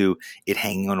opposed to it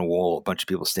hanging on a wall, a bunch of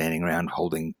people standing around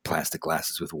holding plastic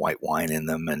glasses with white wine in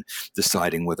them and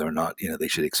deciding whether or not, they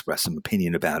should express some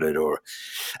opinion about it. Or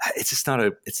it's not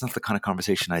the kind of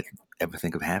conversation I ever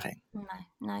think of having.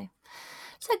 No.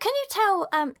 So can you tell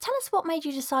us what made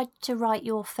you decide to write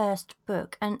your first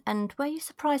book, and were you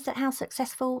surprised at how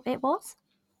successful it was?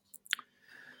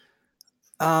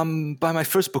 By my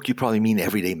first book, you probably mean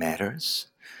Everyday Matters.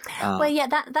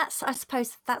 That's I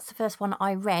suppose that's the first one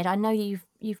I read. I know you've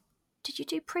did you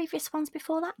do previous ones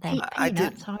before that then? I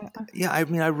did. Yeah, I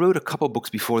mean, I wrote a couple books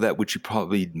before that, which you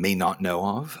probably may not know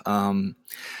of.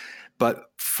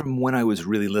 But from when I was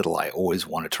really little, I always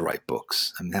wanted to write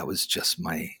books. I mean, that was just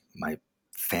my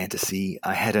fantasy.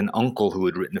 I had an uncle who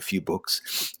had written a few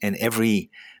books, and every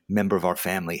member of our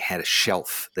family had a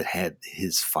shelf that had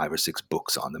his 5 or 6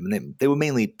 books on them. And they were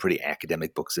mainly pretty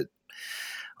academic books that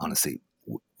honestly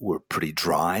were pretty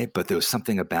dry, but there was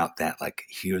something about that, like,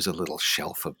 here's a little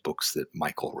shelf of books that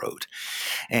Michael wrote.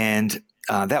 And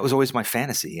that was always my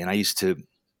fantasy. And I used to,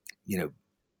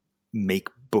 make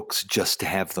books just to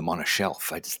have them on a shelf.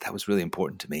 That was really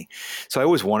important to me. So I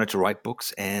always wanted to write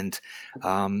books. And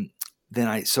then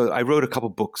I wrote a couple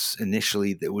books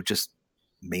initially that were just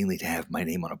mainly to have my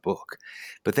name on a book.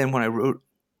 But then when I wrote,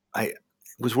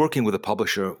 was working with a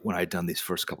publisher when I'd done these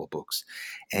first couple of books.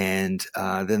 And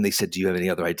then they said, do you have any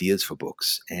other ideas for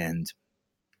books? And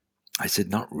I said,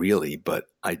 not really, but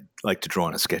I'd like to draw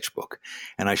in a sketchbook.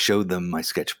 And I showed them my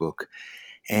sketchbook.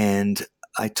 And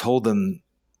I told them,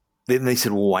 then they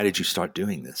said, well, why did you start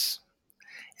doing this?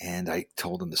 And I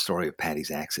told them the story of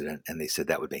Patty's accident, and they said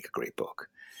that would make a great book.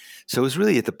 So it was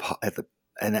really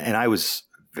and I was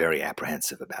very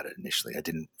apprehensive about it initially. I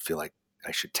didn't feel like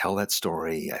I should tell that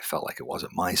story. I felt like it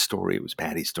wasn't my story. It was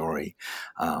Patty's story.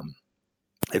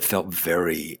 It felt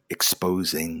very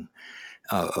exposing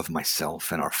of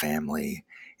myself and our family.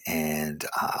 And,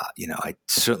 I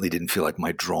certainly didn't feel like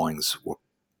my drawings were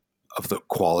of the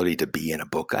quality to be in a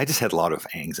book. I just had a lot of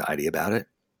anxiety about it.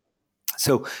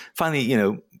 So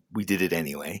finally, we did it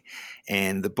anyway.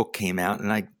 And the book came out,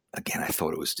 and I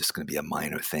thought it was just going to be a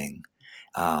minor thing.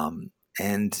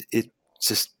 And it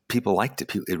just, people liked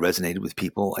it. It resonated with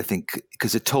people, I think,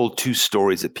 because it told two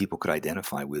stories that people could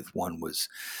identify with. One was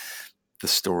the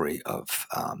story of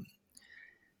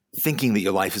thinking that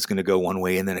your life is going to go one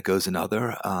way and then it goes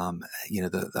another.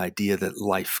 The idea that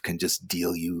life can just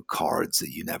deal you cards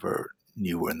that you never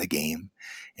knew were in the game.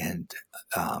 And,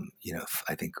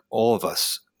 I think all of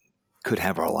us could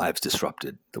have our lives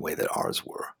disrupted the way that ours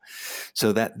were.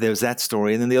 So that there's that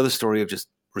story. And then the other story of just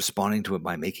responding to it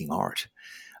by making art,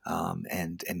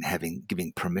 and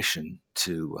giving permission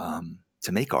to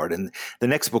make art. And the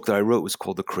next book that I wrote was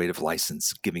called The Creative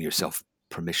License, giving yourself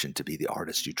permission to be the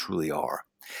artist you truly are.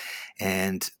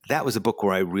 And that was a book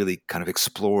where I really kind of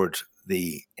explored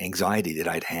the anxiety that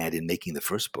I'd had in making the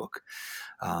first book,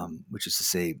 which is to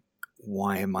say,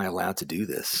 why am I allowed to do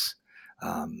this?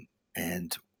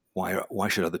 And why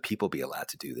should other people be allowed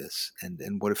to do this?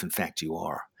 And what if in fact you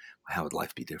are? How would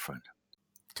life be different?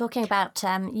 Talking about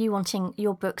you wanting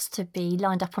your books to be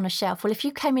lined up on a shelf. Well, if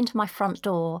you came into my front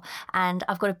door and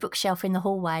I've got a bookshelf in the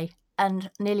hallway and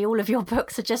nearly all of your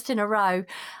books are just in a row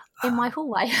in my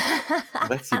hallway,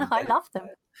 and I love them.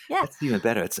 Yeah, that's even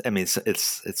better.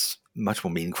 It's much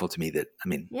more meaningful to me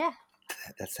yeah.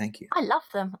 Thank you. I love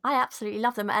them. I absolutely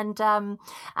love them. And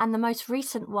the most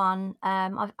recent one,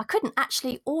 I couldn't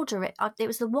actually order it. It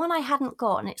was the one I hadn't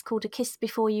got, and it's called A Kiss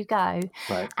Before You Go.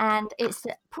 Right. And it's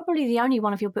probably the only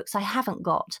one of your books I haven't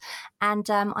got. And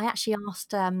I actually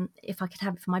asked if I could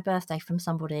have it for my birthday from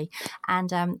somebody.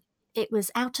 And it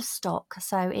was out of stock,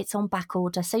 so it's on back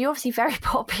order. So you're obviously very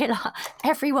popular.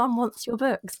 Everyone wants your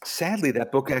books. Sadly,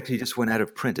 that book actually just went out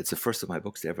of print. It's the first of my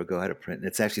books to ever go out of print. And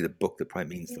it's actually the book that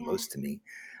probably means the most to me.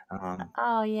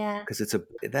 Oh, yeah. Because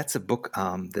that's a book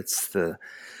that's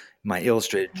my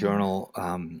illustrated journal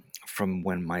from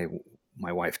when my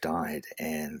wife died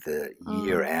and the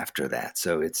year after that.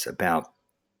 So it's about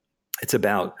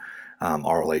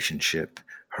our relationship,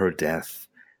 her death,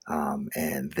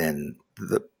 and then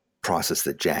the process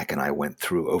that Jack and I went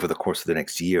through over the course of the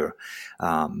next year,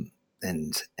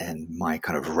 and my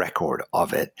kind of record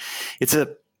of it. It's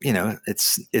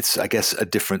I guess a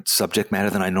different subject matter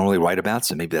than I normally write about,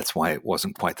 so maybe that's why it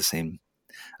wasn't quite the same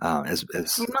as.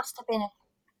 It must have been a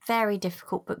very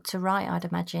difficult book to write, I'd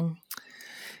imagine.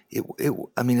 It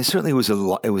certainly was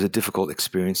it was a difficult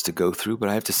experience to go through, but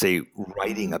I have to say,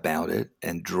 writing about it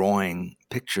and drawing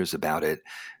pictures about it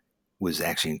was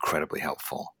actually incredibly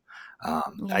helpful.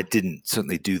 I didn't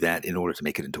certainly do that in order to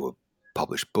make it into a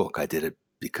published book. I did it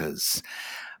because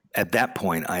at that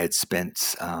point I had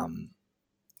spent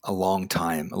a long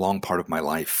part of my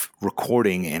life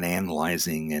recording and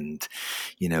analyzing and,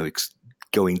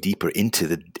 going deeper into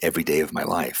the everyday of my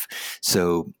life.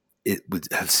 So it would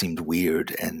have seemed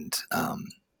weird and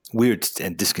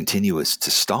discontinuous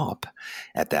to stop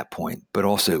at that point, but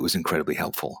also it was incredibly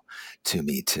helpful to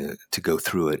me to go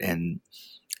through it.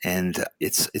 And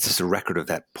it's just a record of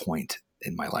that point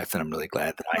in my life that I'm really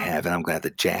glad that I have, and I'm glad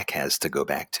that Jack has to go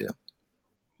back to.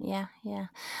 Yeah.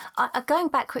 Going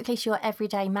back quickly to your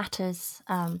Everyday Matters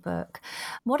book,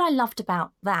 what I loved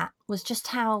about that was just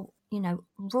how,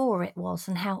 raw it was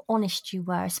and how honest you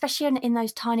were, especially in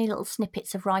those tiny little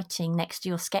snippets of writing next to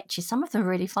your sketches. Some of them are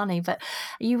really funny, but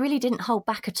you really didn't hold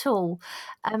back at all.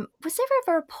 Was there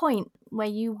ever a point where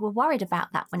you were worried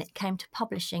about that when it came to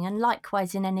publishing, and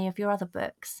likewise in any of your other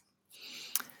books?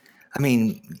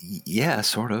 Yeah,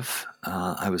 sort of.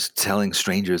 I was telling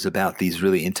strangers about these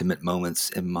really intimate moments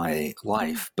in my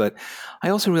life, but I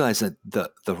also realized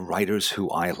that the writers who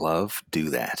I love do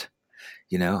that.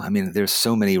 There's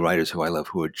so many writers who I love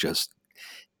who are just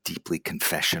deeply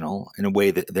confessional in a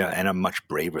way and are much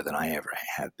braver than I ever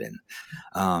have been.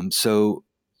 So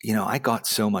I got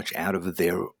so much out of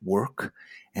their work.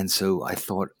 And so I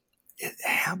thought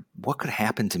what could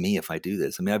happen to me if I do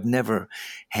this? I mean, I've never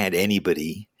had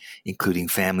anybody, including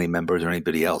family members or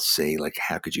anybody else, say like,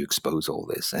 how could you expose all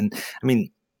this? And I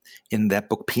mean, in that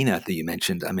book Peanut that you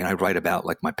mentioned, I mean, I write about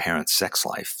like my parents' sex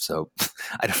life. So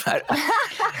it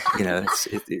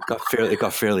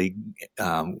got fairly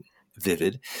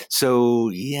vivid. So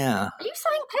yeah. Are you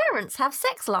saying parents have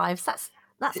sex lives?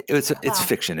 It's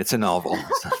fiction. It's a novel.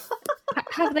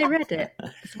 Have they read it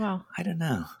as well? I don't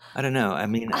know. I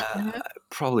mean,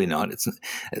 probably not.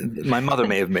 My mother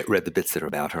may have read the bits that are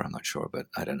about her. I'm not sure, but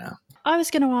I don't know. I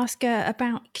was going to ask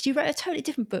about, because you wrote a totally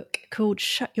different book called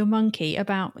Shut Your Monkey,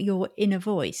 about your inner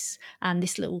voice and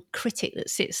this little critic that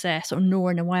sits there sort of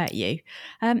gnawing away at you.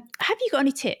 Have you got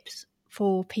any tips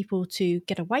for people to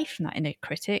get away from that inner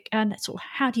critic, and sort of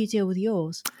how do you deal with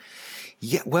yours?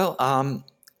 Yeah, well,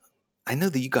 I know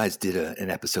that you guys did an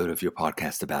episode of your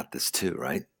podcast about this too,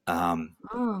 right? Yeah.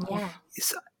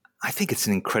 I think it's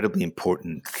an incredibly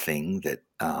important thing that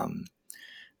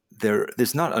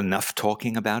there's not enough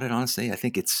talking about it, honestly. I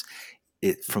think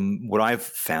from what I've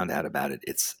found out about it,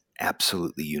 it's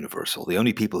absolutely universal. The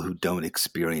only people who don't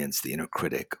experience the inner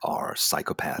critic are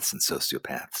psychopaths and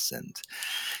sociopaths and,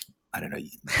 I don't know,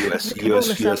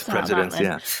 U.S. presidents.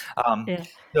 Yeah.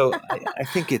 So I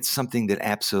think it's something that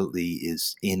absolutely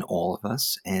is in all of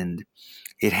us, and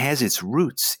it has its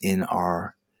roots in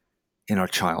our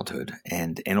childhood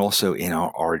and also in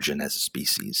our origin as a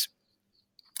species.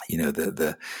 You know,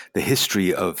 the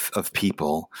history of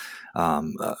people,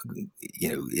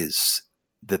 is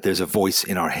that there's a voice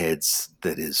in our heads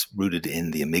that is rooted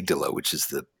in the amygdala, which is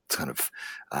the kind of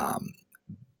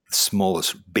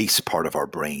smallest base part of our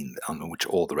brain on which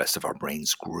all the rest of our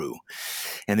brains grew.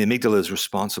 And the amygdala is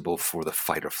responsible for the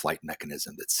fight or flight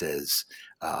mechanism that says,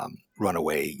 run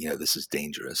away, this is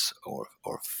dangerous, or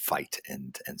fight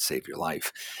and save your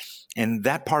life. And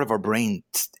that part of our brain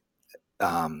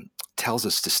tells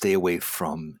us to stay away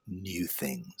from new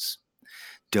things.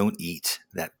 Don't eat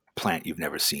that plant you've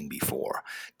never seen before.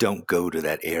 Don't go to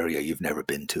that area you've never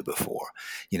been to before,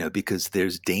 because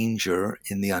there's danger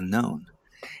in the unknown.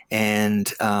 And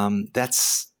that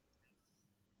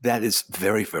is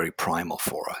very, very primal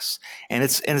for us. And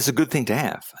it's a good thing to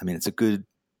have. I mean, it's a good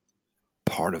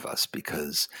part of us,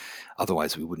 because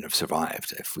otherwise we wouldn't have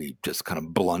survived if we just kind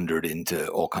of blundered into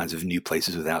all kinds of new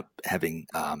places without having,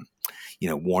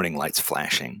 warning lights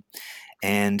flashing.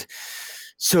 And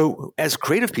so as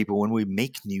creative people, when we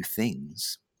make new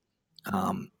things,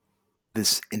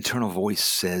 this internal voice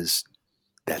says,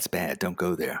 that's bad. Don't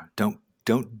go there. Don't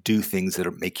do things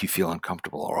that make you feel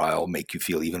uncomfortable, or I'll make you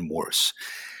feel even worse.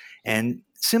 And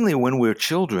similarly, when we're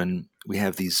children, we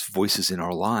have these voices in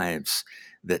our lives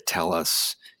that tell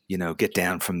us, get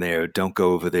down from there, don't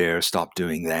go over there, stop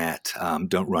doing that,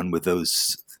 don't run with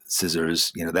those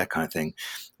scissors, that kind of thing.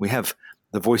 We have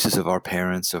the voices of our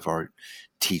parents, of our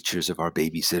teachers, of our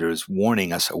babysitters,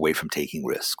 warning us away from taking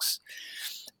risks.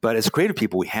 But as creative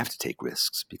people, we have to take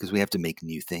risks because we have to make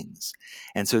new things.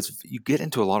 And so you get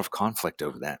into a lot of conflict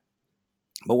over that.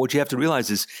 But what you have to realize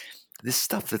is this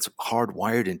stuff that's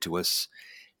hardwired into us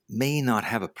may not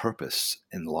have a purpose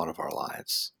in a lot of our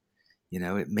lives.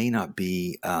 It may not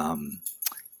be,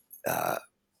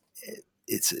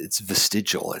 it's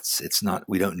vestigial. It's not,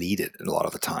 we don't need it a lot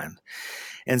of the time.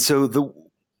 And so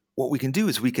what we can do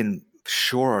is we can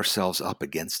shore ourselves up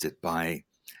against it by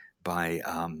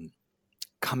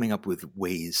coming up with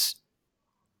ways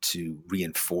to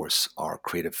reinforce our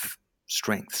creative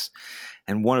strengths.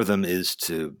 And one of them is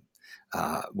to,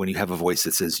 when you have a voice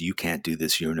that says, you can't do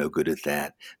this, you're no good at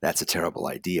that, that's a terrible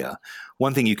idea.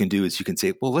 One thing you can do is you can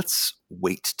say, well, let's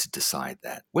wait to decide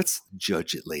that. Let's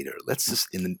judge it later.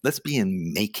 Let's be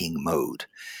in making mode,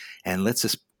 and let's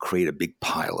just create a big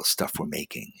pile of stuff we're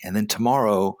making. And then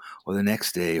tomorrow or the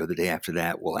next day or the day after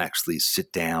that, we'll actually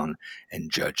sit down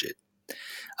and judge it.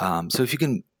 So if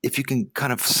you can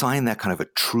kind of sign that kind of a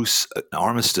truce, an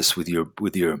armistice with your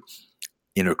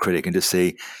inner critic, and just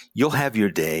say, you'll have your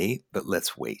day, but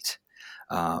let's wait.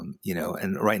 And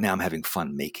right now I'm having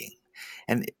fun making.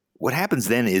 And what happens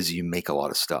then is you make a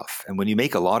lot of stuff. And when you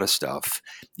make a lot of stuff,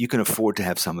 you can afford to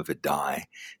have some of it die,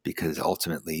 because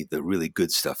ultimately the really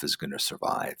good stuff is going to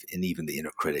survive, and even the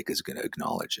inner critic is going to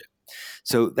acknowledge it.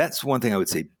 So that's one thing I would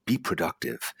say: be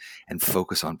productive and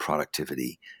focus on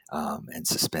productivity, and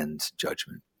suspend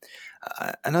judgment.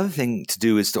 Another thing to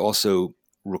do is to also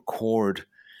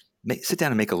sit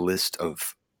down and make a list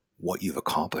of what you've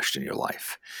accomplished in your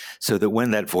life. So that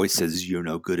when that voice says you're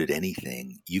no good at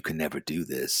anything, you can never do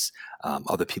this,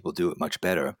 other people do it much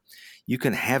better, you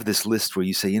can have this list where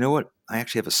you say, you know what, I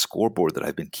actually have a scoreboard that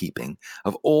I've been keeping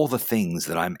of all the things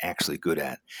that I'm actually good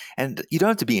at. And you don't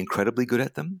have to be incredibly good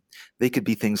at them. They could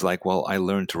be things like, well, I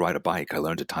learned to ride a bike, I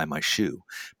learned to tie my shoe.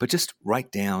 But just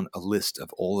write down a list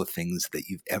of all the things that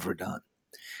you've ever done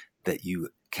that you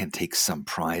can take some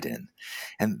pride in.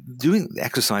 And doing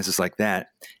exercises like that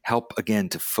help, again,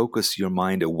 to focus your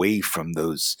mind away from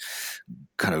those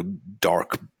kind of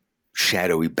dark,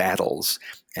 shadowy battles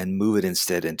and move it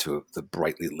instead into the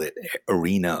brightly lit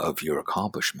arena of your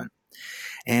accomplishment.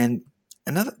 And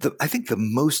I think the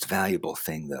most valuable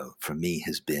thing, though, for me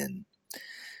has been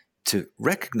to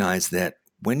recognize that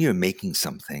when you're making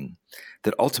something,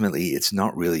 that ultimately it's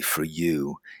not really for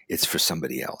you, it's for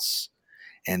somebody else.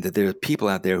 And that there are people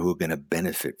out there who are going to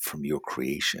benefit from your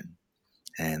creation.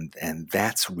 And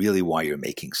that's really why you're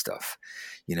making stuff,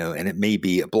 and it may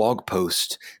be a blog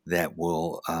post that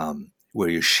will, where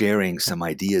you're sharing some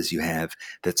ideas you have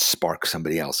that spark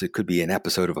somebody else. It could be an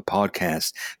episode of a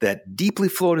podcast that, deeply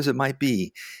flawed as it might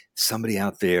be, somebody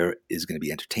out there is going to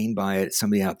be entertained by it.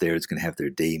 Somebody out there is going to have their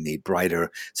day made brighter.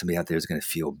 Somebody out there is going to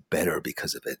feel better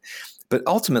because of it. But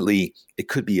ultimately, it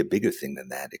could be a bigger thing than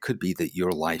that. It could be that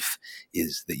your life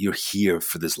is that you're here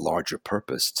for this larger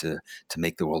purpose to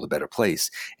make the world a better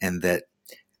place, and that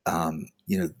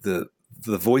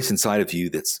the voice inside of you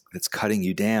that's cutting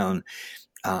you down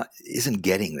isn't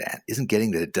getting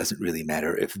that it doesn't really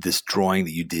matter if this drawing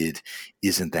that you did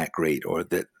isn't that great, or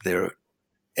that there are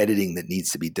editing that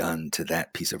needs to be done to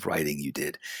that piece of writing you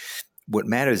did. What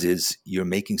matters is you're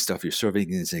making stuff, you're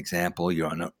serving as an example,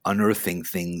 you're unearthing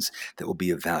things that will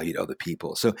be of value to other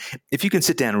people. So if you can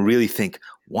sit down and really think,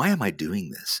 why am I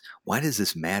doing this? Why does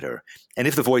this matter? And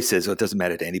if the voice says, oh, it doesn't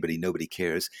matter to anybody, nobody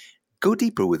cares, go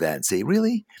deeper with that and say,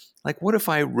 really? Like, what if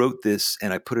I wrote this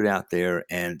and I put it out there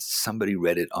and somebody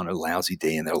read it on a lousy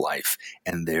day in their life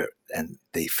and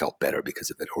they felt better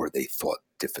because of it, or they thought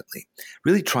differently?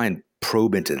 Really try and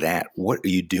probe into that. What are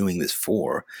you doing this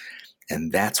for?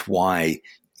 And that's why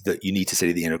you need to say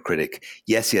to the inner critic,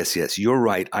 yes, you're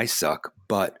right, I suck,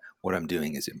 but what I'm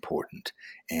doing is important,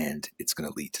 and it's going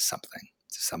to lead to something,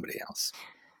 to somebody else.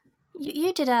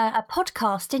 You did a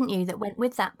podcast, didn't you, that went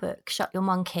with that book, Shut Your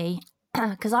Monkey?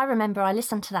 Because I remember I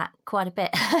listened to that quite a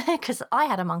bit because I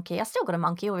had a monkey. I still got a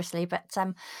monkey, obviously, but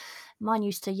mine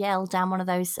used to yell down one of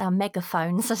those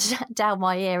megaphones down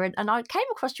my ear. And I came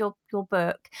across your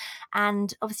book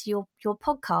and obviously your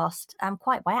podcast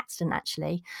quite by accident,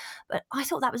 actually. But I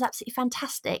thought that was absolutely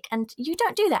fantastic. And you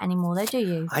don't do that anymore, though, do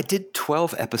you? I did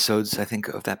 12 episodes, I think,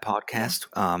 of that podcast.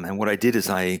 And what I did is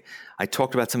I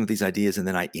talked about some of these ideas, and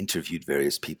then I interviewed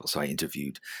various people. So I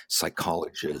interviewed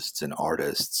psychologists and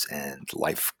artists and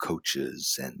life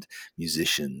coaches and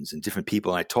musicians and different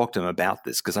people. And I talked to them about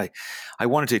this because I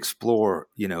wanted to explore,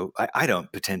 I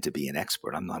don't pretend to be an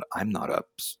expert. I'm not a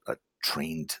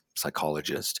trained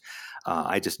psychologist.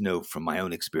 I just know from my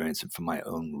own experience and from my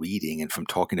own reading and from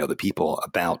talking to other people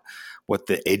about what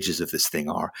the edges of this thing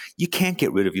are. You can't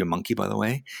get rid of your monkey, by the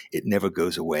way. It never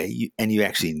goes away, and you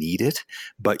actually need it,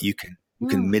 but you can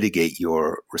mitigate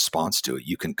your response to it.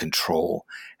 You can control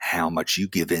how much you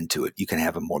give into it. You can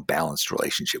have a more balanced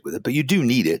relationship with it, but you do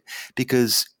need it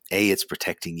because it's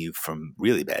protecting you from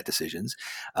really bad decisions,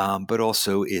 but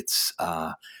also it's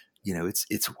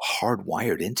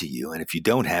hardwired into you, and if you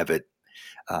don't have it,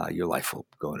 your life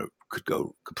could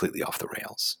go completely off the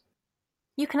rails.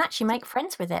 You can actually make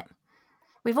friends with it.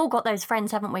 We've all got those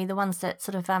friends, haven't we? The ones that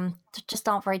sort of just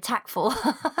aren't very tactful.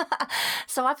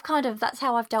 So that's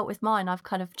how I've dealt with mine. I've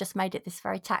kind of just made it this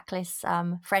very tactless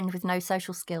friend with no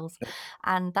social skills,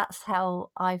 and that's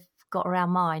how I've got around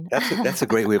mine. That's a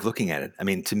great way of looking at it. I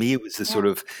mean, to me, it was this sort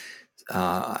of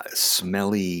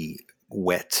smelly,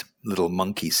 wet little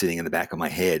monkey sitting in the back of my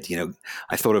head.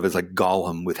 I thought of it as like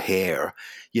Gollum with hair,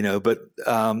 but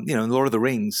in Lord of the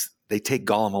Rings, they take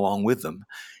Gollum along with them.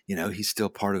 He's still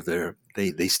part of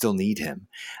they still need him.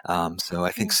 So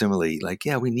I think similarly,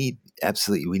 we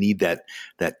need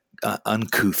that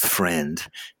uncouth friend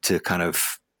to kind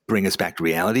of bring us back to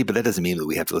reality, but that doesn't mean that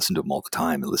we have to listen to him all the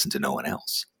time and listen to no one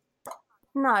else.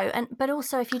 No, but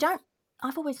also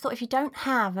I've always thought if you don't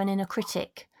have an inner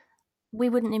critic, we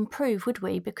wouldn't improve, would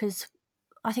we? Because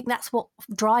I think that's what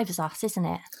drives us, isn't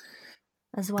it?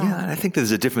 As well. Yeah, and I think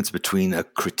there's a difference between a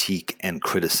critique and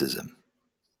criticism.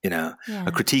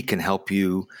 A critique can help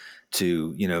you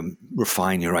to,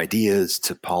 refine your ideas,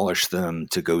 to polish them,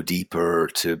 to go deeper,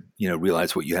 to,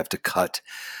 realize what you have to cut.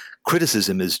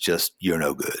 Criticism is just, you're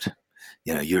no good.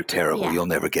 You're terrible. Yeah. You'll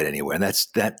never get anywhere. And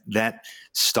that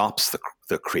stops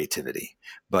the creativity,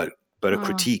 but a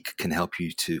critique can help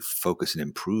you to focus and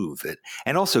improve it,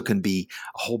 and also can be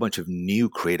a whole bunch of new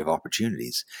creative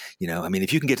opportunities. I mean,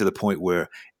 if you can get to the point where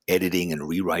editing and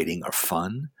rewriting are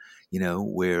fun,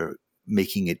 where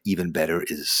making it even better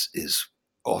is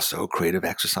also a creative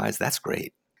exercise, that's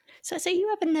great. So are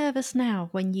you ever nervous now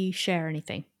when you share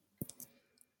anything?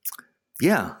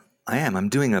 Yeah, I am. I'm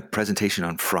doing a presentation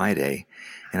on Friday,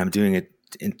 and I'm doing it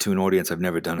to an audience I've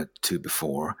never done it to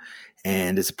before.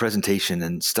 And it's a presentation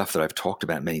and stuff that I've talked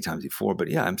about many times before. But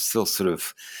yeah, I'm still sort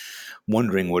of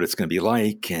wondering what it's going to be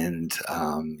like, and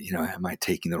am I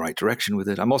taking the right direction with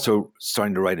it? I'm also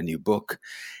starting to write a new book,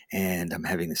 and I'm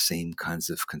having the same kinds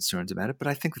of concerns about it. But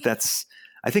I think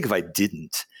I think if I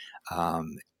didn't,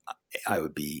 I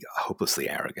would be hopelessly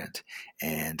arrogant,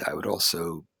 and I would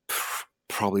also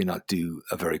probably not do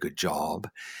a very good job,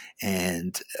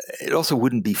 and it also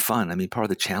wouldn't be fun. I mean, part of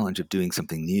the challenge of doing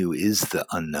something new is the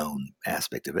unknown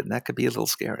aspect of it, and that could be a little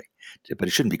scary, but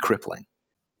it shouldn't be crippling.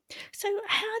 So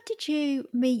how did you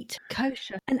meet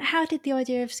Kosha, and how did the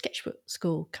idea of Sketchbook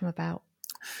Skool come about?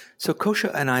 So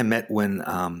Kosha and I met when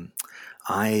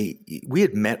we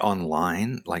had met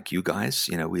online, like you guys.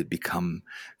 We had become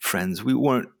friends. We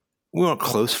weren't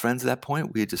close friends at that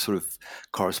point. We had just sort of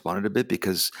corresponded a bit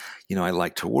because, I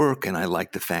liked her work, and I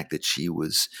liked the fact that she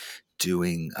was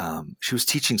teaching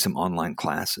some online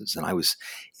classes, and I was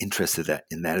interested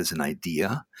in that as an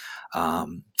idea,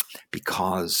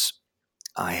 because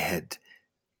I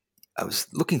was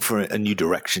looking for a new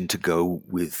direction to go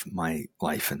with my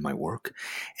life and my work,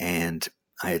 and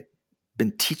I had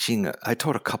been teaching. I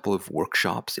taught a couple of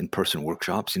workshops, in-person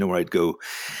workshops, where I'd go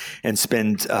and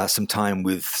spend some time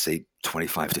with, say,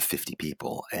 25 to 50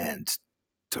 people and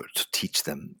to teach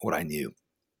them what I knew.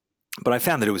 But I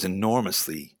found that it was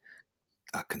enormously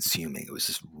consuming. It was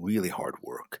just really hard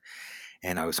work,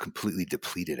 and I was completely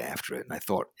depleted after it. And I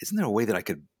thought, isn't there a way that I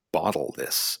could bottle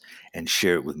this and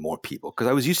share it with more people? Because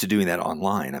I was used to doing that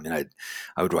online. I mean,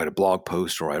 I would write a blog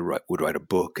post, or I would write a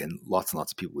book, and lots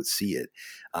of people would see it.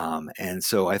 And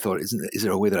so I thought, is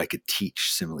there a way that I could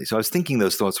teach similarly? So I was thinking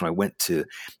those thoughts when I went to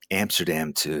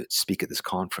Amsterdam to speak at this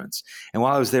conference. And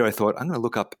while I was there, I thought, I'm going to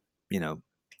look up,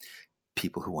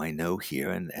 people who I know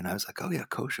here. And I was like, oh yeah,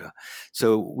 Kosha.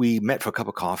 So we met for a cup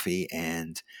of coffee,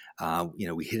 and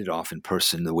we hit it off in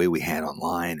person the way we had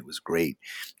online. It was great.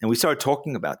 And we started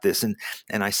talking about this, and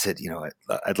I said,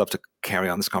 I'd love to carry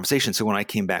on this conversation. So when I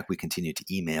came back, we continued to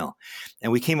email,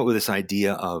 and we came up with this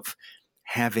idea of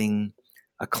having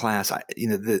a class,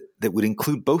 that would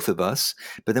include both of us.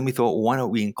 But then we thought, why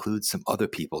don't we include some other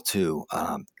people too?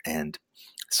 And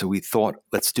so we thought,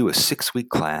 let's do a 6-week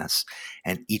class,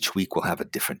 and each week we'll have a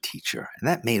different teacher. And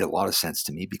that made a lot of sense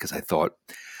to me, because I thought,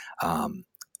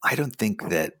 I don't think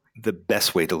that the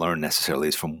best way to learn necessarily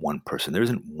is from one person. There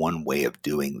isn't one way of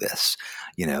doing this.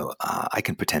 I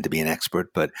can pretend to be an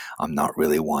expert, but I'm not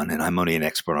really one. And I'm only an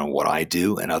expert on what I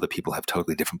do, and other people have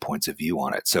totally different points of view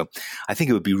on it. So I think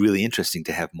it would be really interesting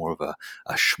to have more of a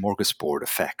smorgasbord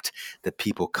effect, that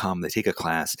people come, they take a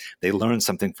class, they learn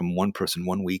something from one person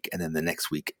one week, and then the next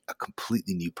week, a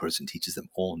completely new person teaches them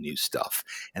all new stuff.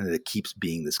 And that it keeps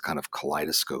being this kind of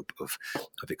kaleidoscope of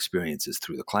experiences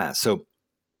through the class. So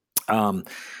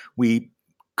we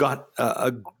got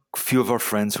a few of our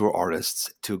friends who are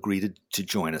artists to agree to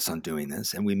join us on doing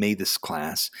this. And we made this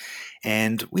class,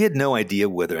 and we had no idea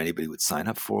whether anybody would sign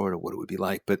up for it or what it would be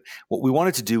like. But what we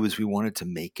wanted to do is we wanted to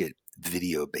make it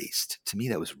video based. To me,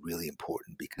 that was really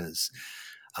important, because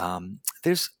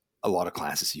there's a lot of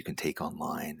classes you can take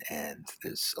online, and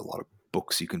there's a lot of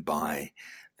books you can buy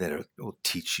that will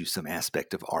teach you some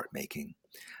aspect of art making.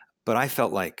 But I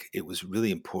felt like it was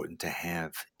really important to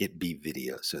have it be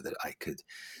video, so that I could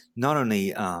not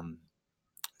only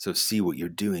see what you're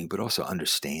doing, but also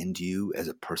understand you as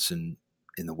a person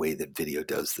in the way that video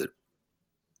does that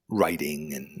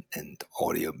writing and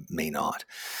audio may not.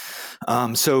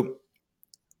 So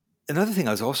another thing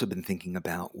I was also been thinking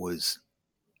about was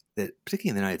that,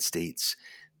 particularly in the United States,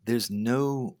 there's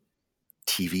no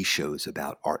TV shows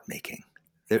about art making.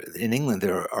 In England,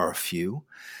 there are a few.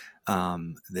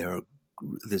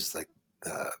 There's like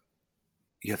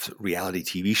you have reality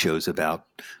TV shows about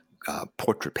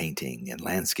portrait painting and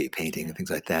landscape painting and things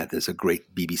like that. There's a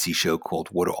great BBC show called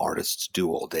 "What Do Artists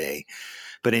Do All Day?"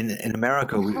 But in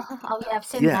America, I've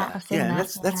seen that. I've seen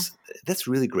that. That's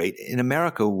really great. In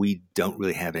America, we don't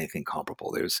really have anything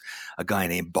comparable. There's a guy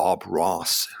named Bob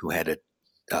Ross who had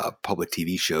a public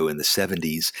TV show in the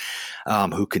 70s,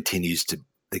 who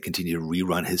they continue to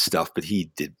rerun his stuff, but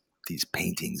he did these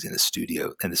paintings in a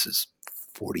studio, and this is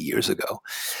 40 years ago,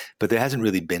 but there hasn't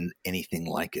really been anything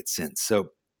like it since. So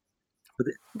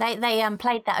They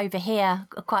played that over here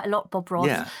quite a lot, Bob Ross,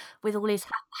 Yeah, with all his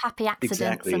happy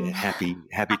accidents exactly. and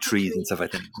Happy trees and stuff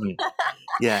like that.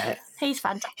 Yeah, he's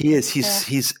fantastic. he is.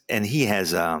 Yeah. And he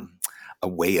has a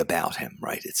way about him,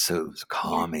 right? It's so Yeah.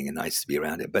 calming and nice to be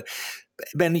around him. But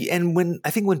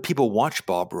when people watch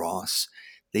Bob Ross,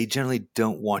 they generally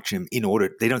don't watch him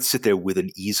they don't sit there with an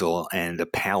easel and a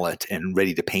palette and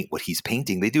ready to paint what he's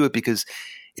painting. They do it because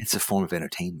it's a form of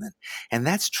entertainment. And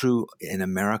that's true in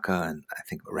America and I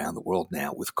think around the world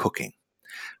now with cooking.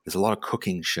 There's a lot of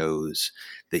cooking shows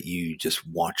that you just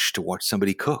watch to watch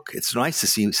somebody cook. It's nice to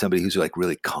see somebody who's like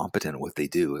really competent at what they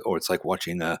do, or it's like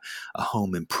watching a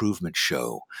home improvement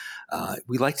show.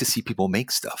 We like to see people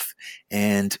make stuff.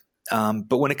 And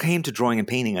but when it came to drawing and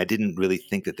painting, I didn't really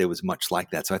think that there was much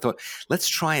like that. So I thought, let's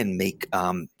try and make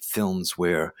films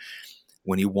where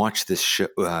when you watch this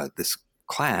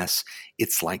class,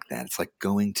 it's like that. It's like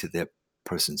going to the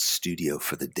person's studio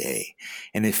for the day.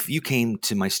 And if you came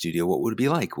to my studio, what would it be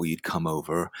like? Well, you'd come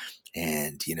over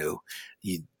and,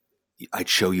 I'd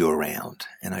show you around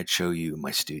and I'd show you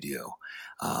my studio.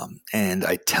 And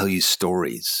I'd tell you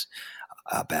stories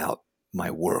about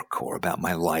my work or about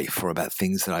my life or about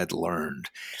things that I'd learned.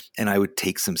 And I would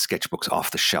take some sketchbooks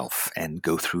off the shelf and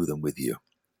go through them with you.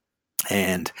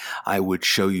 And I would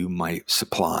show you my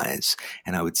supplies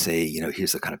and I would say,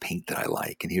 here's the kind of paint that I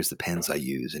like and here's the pens I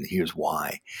use and here's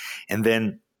why. And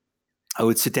then I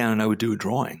would sit down and I would do a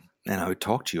drawing and I would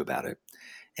talk to you about it.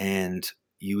 And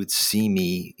you would see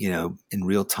me, in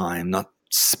real time, not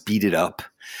speeded up,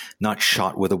 not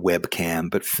shot with a webcam,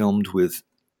 but filmed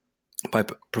by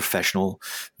professional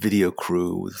video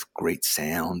crew with great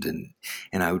sound. And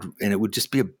it would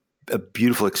just be a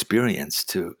beautiful experience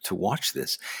to watch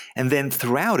this. And then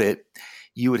throughout it,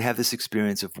 you would have this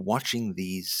experience of watching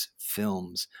these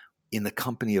films in the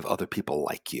company of other people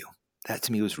like you. That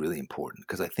to me was really important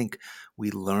because I think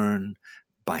we learn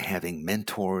by having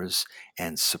mentors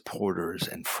and supporters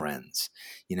and friends.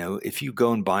 If you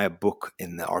go and buy a book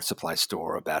in the art supply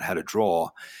store about how to draw,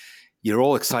 you're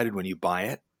all excited when you buy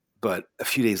it, but a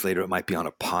few days later, it might be on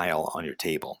a pile on your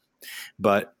table.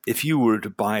 But if you were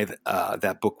to buy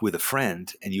that book with a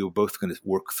friend and you were both going to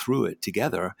work through it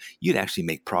together, you'd actually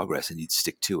make progress and you'd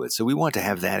stick to it. So we want to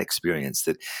have that experience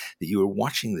that you are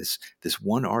watching this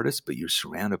one artist, but you're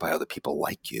surrounded by other people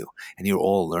like you and you're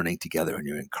all learning together and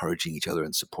you're encouraging each other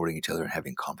and supporting each other and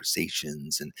having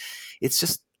conversations. And it's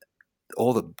just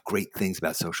all the great things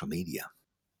about social media.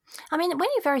 I mean, when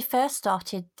you very first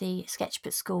started the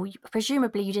Sketchbook Skool,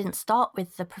 presumably you didn't start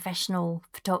with the professional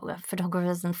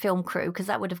photographers and film crew because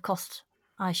that would have cost,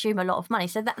 I assume, a lot of money.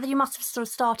 So that you must have sort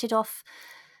of started off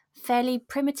fairly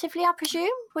primitively, I presume,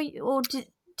 or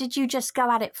did you just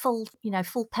go at it full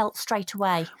pelt straight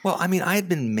away? Well, I mean, I had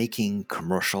been making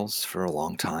commercials for a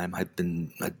long time. I'd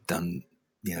done,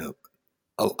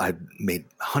 I've made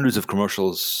hundreds of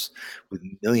commercials with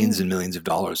millions and millions of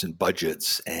dollars in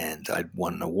budgets, and I'd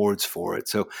won awards for it.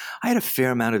 So I had a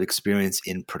fair amount of experience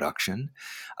in production.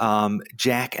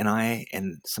 Jack and I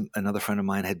and another friend of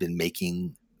mine had been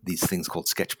making these things called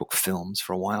sketchbook films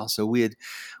for a while. So we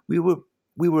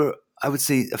were, I would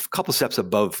say, a couple steps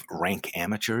above rank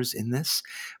amateurs in this.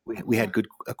 We had good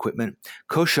equipment.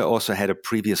 Kosha also had a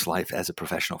previous life as a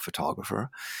professional photographer,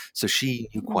 so she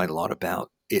knew quite a lot about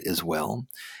it as well.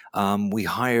 We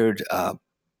hired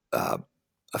a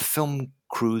film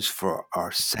crews for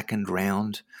our second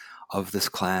round of this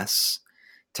class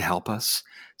to help us.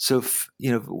 So,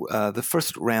 the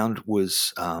first round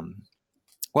was,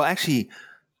 actually,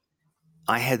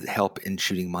 I had help in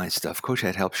shooting my stuff. Kosha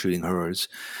had help shooting hers.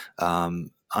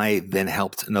 I then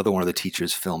helped another one of the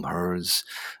teachers film hers.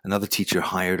 Another teacher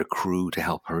hired a crew to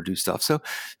help her do stuff. So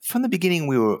from the beginning,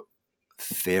 we were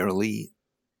fairly,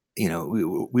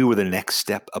 we were the next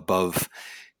step above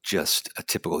just a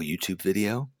typical YouTube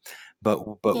video. But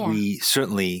we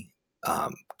certainly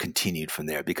continued from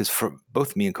there because for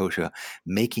both me and Kosha,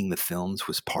 making the films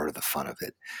was part of the fun of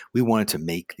it. We wanted to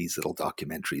make these little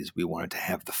documentaries. We wanted to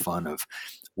have the fun of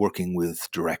working with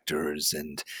directors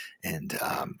and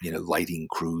lighting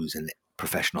crews and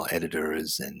professional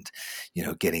editors and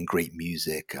getting great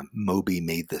music. Moby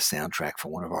made the soundtrack for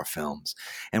one of our films,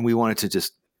 and we wanted to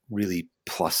just really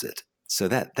plus it. So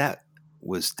that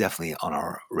was definitely on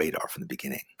our radar from the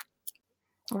beginning.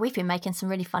 We've been making some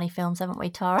really funny films, haven't we,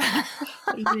 Tara?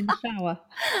 Even in the shower.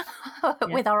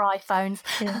 With our iPhones.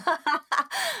 Yeah.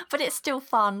 But it's still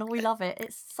fun. We love it.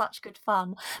 It's such good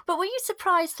fun. But were you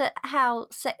surprised at how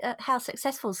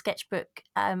successful Sketchbook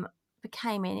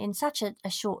became in such a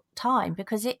short time?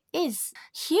 Because it is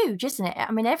huge, isn't it?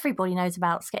 I mean, everybody knows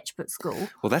about Sketchbook Skool.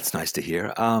 Well, that's nice to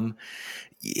hear.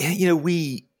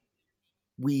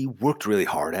 we worked really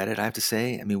hard at it, I have to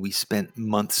say. I mean, we spent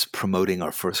months promoting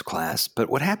our first class. But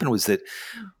what happened was that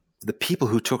the people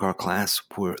who took our class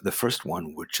were the first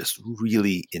one were just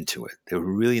really into it. They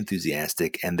were really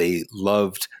enthusiastic and they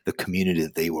loved the community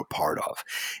that they were part of.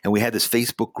 And we had this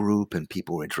Facebook group and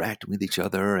people were interacting with each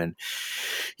other. And,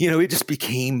 it just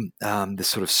became this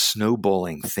sort of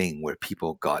snowballing thing where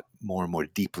people got more and more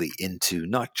deeply into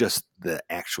not just the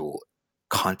actual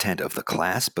content of the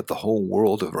class, but the whole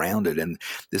world around it. And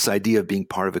this idea of being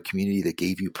part of a community that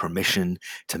gave you permission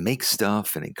to make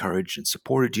stuff and encouraged and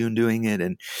supported you in doing it.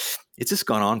 And it's just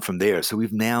gone on from there. So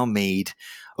we've now made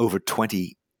over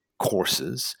 20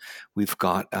 courses. We've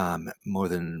got more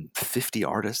than 50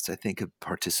 artists, I think, have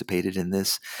participated in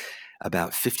this.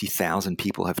 About 50,000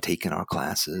 people have taken our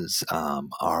classes.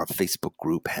 Our Facebook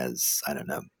group has, I don't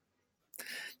know,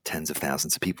 tens of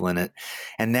thousands of people in it.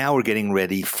 And now we're getting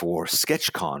ready for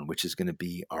SketchCon, which is going to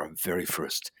be our very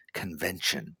first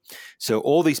convention. So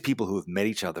all these people who have met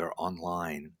each other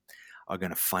online are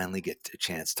going to finally get a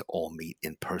chance to all meet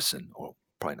in person, or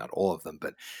probably not all of them,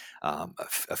 but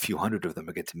a few hundred of them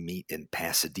are going to meet in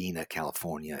Pasadena,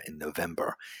 California in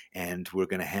November. And we're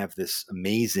going to have this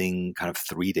amazing kind of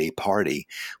 3-day party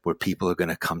where people are going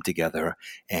to come together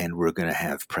and we're going to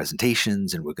have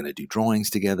presentations and we're going to do drawings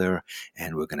together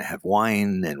and we're going to have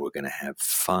wine and we're going to have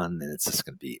fun. And it's just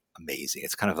going to be amazing.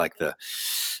 It's kind of like the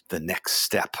next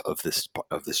step of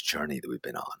this journey that we've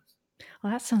been on.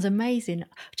 Well, that sounds amazing.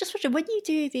 Just wondering, when you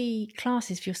do the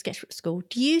classes for your Sketchbook Skool,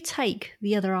 do you take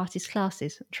the other artists'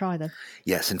 classes and try them?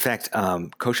 Yes. In fact,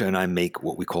 Kosha and I make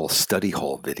what we call study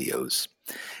hall videos.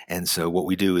 And so what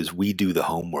we do is we do the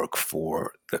homework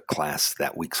for the class,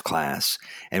 that week's class,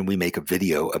 and we make a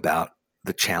video about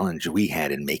the challenge we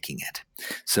had in making it.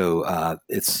 So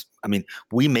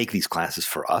we make these classes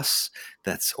for us.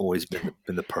 That's always been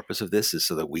the purpose of this, is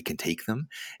so that we can take them.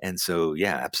 And so,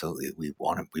 yeah, absolutely.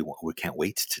 We can't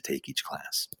wait to take each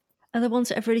class. Are the ones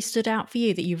that have really stood out for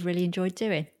you that you've really enjoyed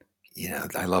doing?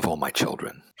 I love all my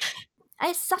children.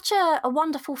 It's such a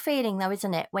wonderful feeling, though,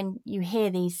 isn't it, when you hear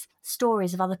these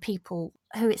stories of other people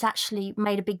who it's actually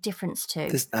made a big difference to?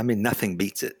 Nothing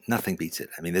beats it. Nothing beats it.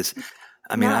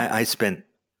 I spent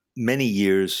many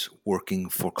years working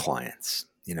for clients,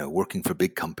 working for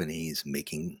big companies,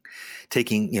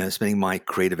 spending my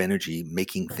creative energy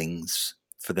making things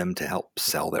for them to help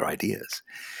sell their ideas.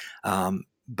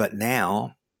 But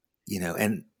now,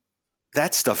 and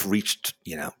that stuff reached,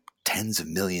 tens of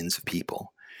millions of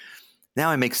people. Now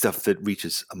I make stuff that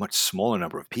reaches a much smaller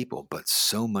number of people, but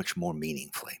so much more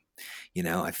meaningfully.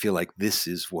 I feel like this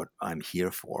is what I'm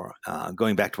here for.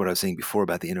 Going back to what I was saying before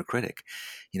about the inner critic,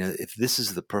 if this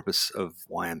is the purpose of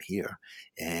why I'm here,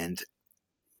 and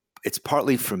it's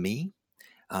partly for me,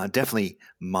 definitely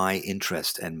my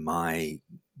interest and my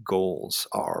goals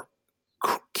are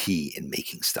key in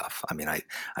making stuff.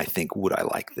 I think, would I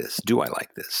like this? Do I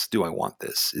like this? Do I want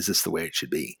this? Is this the way it should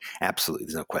be? Absolutely.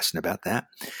 There's no question about that.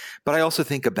 But I also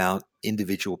think about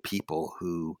individual people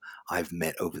who I've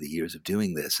met over the years of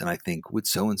doing this. And I think, would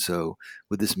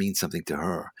this mean something to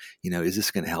her? Is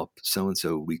this going to help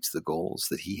so-and-so reach the goals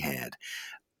that he had?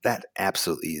 That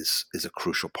absolutely is a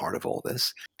crucial part of all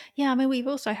this. Yeah, we've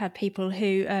also had people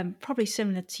who, probably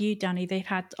similar to you, Danny, they've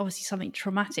had obviously something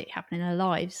traumatic happen in their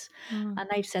lives, and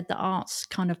they've said that art's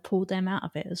kind of pulled them out of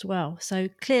it as well. So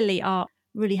clearly art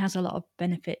really has a lot of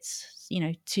benefits,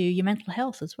 to your mental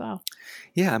health as well.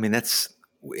 Yeah, that's,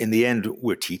 in the end,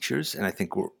 we're teachers, and I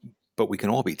think but we can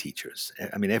all be teachers.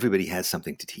 Everybody has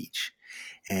something to teach,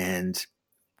 and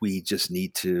we just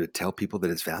need to tell people that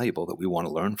it's valuable, that we want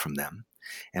to learn from them.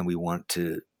 And we want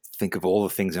to think of all the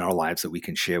things in our lives that we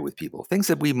can share with people, things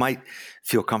that we might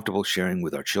feel comfortable sharing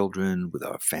with our children, with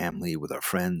our family, with our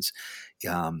friends.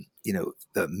 The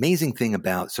amazing thing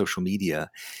about social media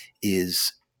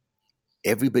is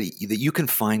that you can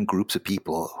find groups of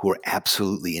people who are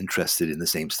absolutely interested in the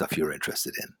same stuff you're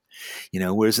interested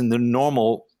in. Whereas in the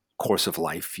normal course of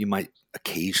life, you might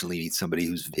occasionally meet somebody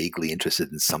who's vaguely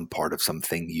interested in some part of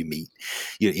something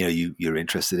you're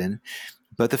interested in.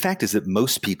 But the fact is that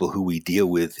most people who we deal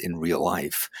with in real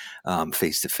life,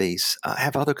 face to face,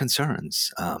 have other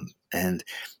concerns.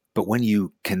 But when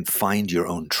you can find your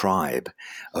own tribe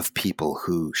of people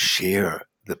who share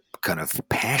the kind of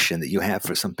passion that you have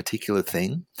for some particular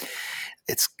thing,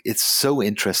 it's so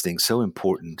interesting, so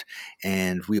important,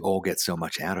 and we all get so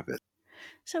much out of it.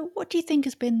 So what do you think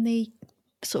has been the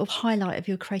sort of highlight of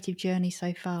your creative journey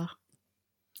so far?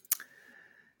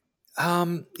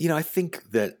 I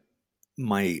think that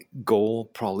my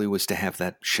goal probably was to have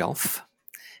that shelf,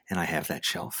 and I have that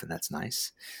shelf, and that's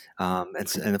nice.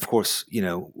 And of course,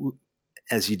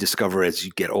 as you discover as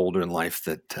you get older in life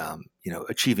that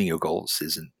achieving your goals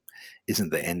isn't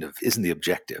the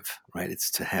objective, right? It's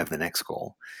to have the next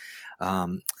goal.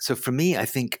 So for me, I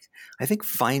think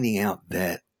finding out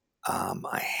that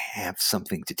I have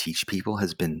something to teach people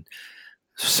has been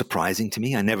surprising to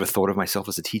me. I never thought of myself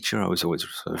as a teacher. I was always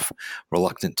sort of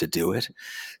reluctant to do it.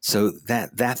 So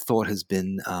that thought has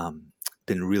been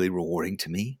really rewarding to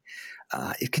me.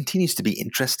 It continues to be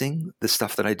interesting, the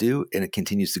stuff that I do, and it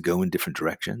continues to go in different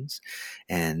directions.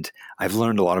 And I've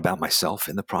learned a lot about myself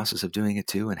in the process of doing it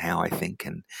too, and how I think,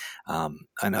 and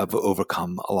I've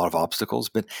overcome a lot of obstacles.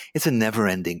 But it's a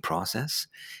never-ending process.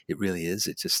 It really is.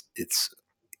 It's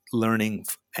learning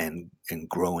and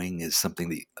growing is something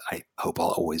that I hope I'll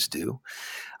always do.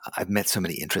 I've met so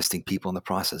many interesting people in the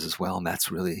process as well, and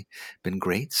that's really been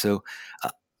great. So,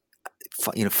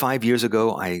 5 years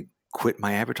ago, I quit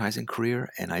my advertising career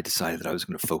and I decided that I was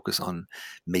going to focus on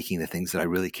making the things that I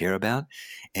really care about.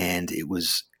 And it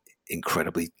was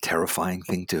incredibly terrifying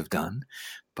thing to have done,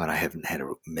 but I haven't had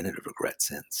a minute of regret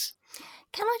since.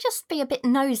 Can I just be a bit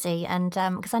nosy? And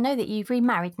because I know that you've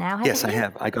remarried now, haven't Yes, you? I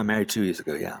have. I got married 2 years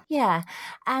ago. Yeah. Yeah,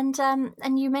 and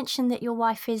you mentioned that your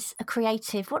wife is a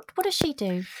creative. What does she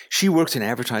do? She works in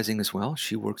advertising as well.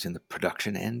 She works in the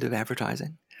production end of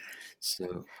advertising.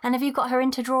 So, And have you got her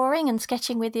into drawing and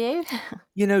sketching with you?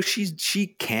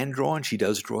 she can draw and she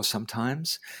does draw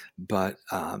sometimes, but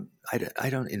I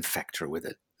don't infect her with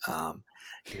it.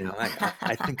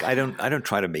 I think I don't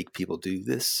try to make people do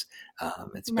this.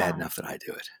 It's bad No. enough that I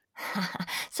do it.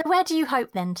 So where do you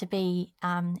hope then to be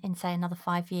in, say, another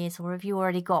 5 years, or have you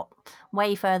already got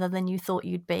way further than you thought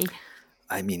you'd be?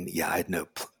 I mean, yeah, I had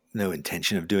no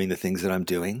intention of doing the things that I'm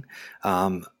doing.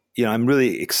 I'm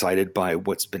really excited by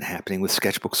what's been happening with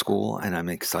Sketchbook Skool, and I'm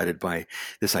excited by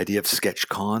this idea of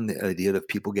SketchCon, the idea of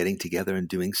people getting together and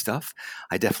doing stuff.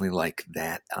 I definitely like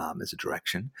that as a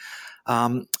direction.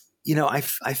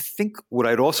 I think what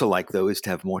I'd also like, though, is to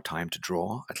have more time to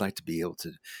draw. I'd like to be able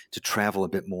to travel a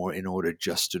bit more in order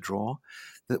just to draw.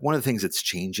 One of the things that's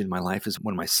changed in my life is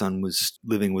when my son was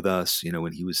living with us,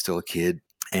 when he was still a kid.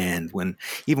 And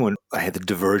even when I had the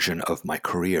diversion of my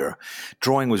career,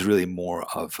 drawing was really more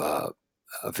of a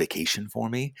vacation for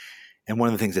me. And one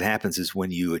of the things that happens is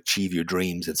when you achieve your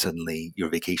dreams and suddenly your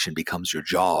vacation becomes your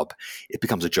job, it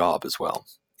becomes a job as well,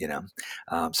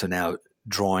 So now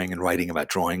drawing and writing about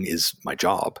drawing is my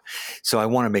job. So I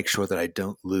want to make sure that I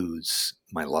don't lose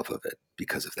my love of it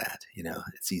because of that.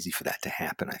 It's easy for that to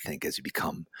happen, I think, as you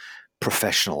become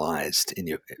professionalized in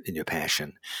your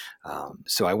passion.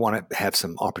 So I want to have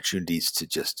some opportunities to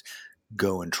just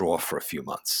go and draw for a few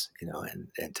months,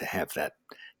 and to have that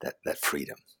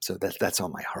freedom. So that's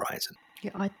on my horizon.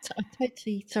 Yeah, I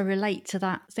totally relate to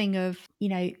that thing of,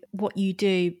 what you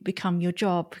do become your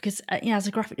job, because, as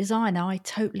a graphic designer, I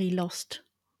totally lost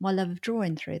my love of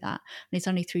drawing through that. And it's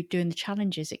only through doing the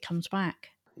challenges it comes back.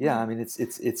 Yeah, I mean,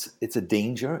 it's a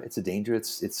danger. It's a danger.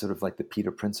 It's sort of like the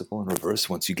Peter principle in reverse.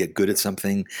 Once you get good at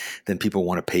something, then people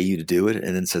want to pay you to do it,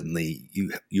 and then suddenly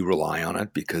you rely on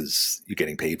it because you're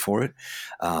getting paid for it.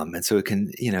 And so it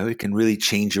can really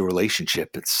change your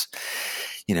relationship. It's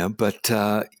but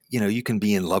you can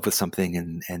be in love with something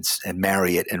and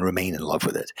marry it and remain in love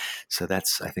with it. So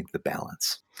that's, I think, the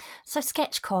balance. So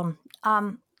SketchCon,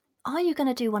 are you going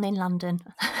to do one in London?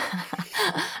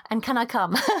 And can I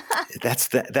come? That's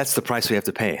the price we have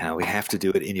to pay, huh? We have to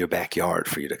do it in your backyard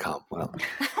for you to come. Well,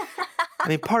 I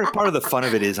mean, part of the fun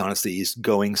of it is, honestly, is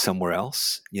going somewhere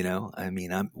else. I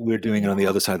mean, we're doing it on the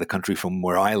other side of the country from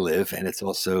where I live, and it's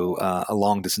also a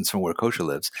long distance from where Kosha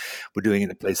lives. We're doing it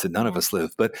in a place that none of us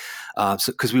live, but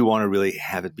because we want to really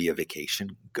have it be a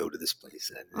vacation, go to this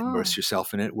place and immerse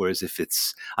yourself in it. Whereas if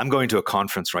I'm going to a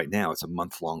conference right now. It's a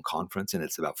month-long conference, and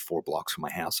it's about 4 blocks from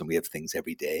my house, and we have things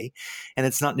every day, and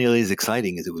it's not nearly as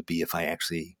exciting as it would be if I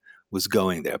actually was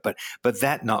going there. But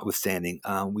that notwithstanding,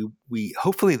 we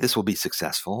hopefully this will be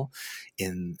successful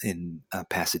in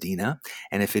Pasadena,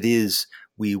 and if it is,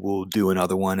 we will do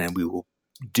another one, and we will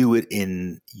do it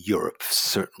in Europe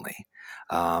certainly.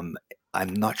 I'm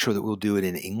not sure that we'll do it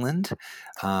in England.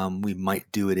 We might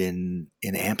do it in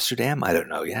Amsterdam. I don't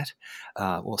know yet.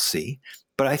 We'll see.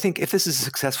 But I think if this is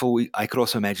successful, I could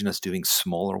also imagine us doing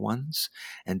smaller ones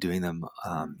and doing them,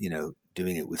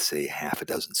 doing it with, say, half a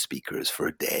dozen speakers for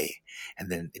a day.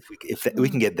 And then if we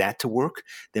can get that to work,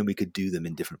 then we could do them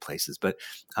in different places. But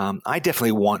I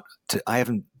definitely want to. I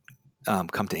haven't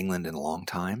come to England in a long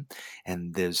time,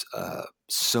 and there's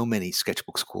so many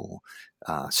Sketchbook Skool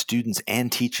students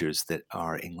and teachers that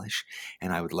are English,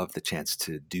 and I would love the chance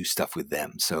to do stuff with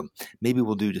them. So maybe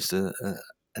we'll do just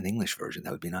an English version,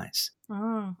 that would be nice.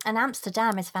 And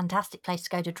Amsterdam is a fantastic place to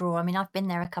go to draw. I mean, I've been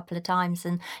there a couple of times,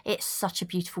 and it's such a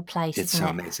beautiful place. It's isn't so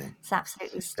it? amazing. It's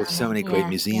absolutely stunning. There's so many great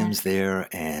museums there,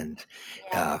 and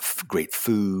great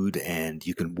food, and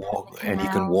you can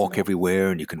walk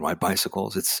everywhere, and you can ride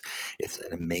bicycles. It's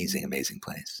an amazing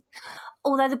place.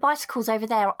 Although the bicycles over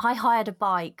there, I hired a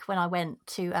bike when I went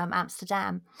to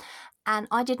Amsterdam, and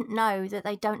I didn't know that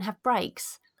they don't have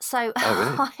brakes. So really?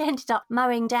 I ended up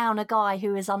mowing down a guy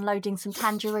who was unloading some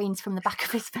tangerines from the back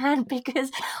of his van because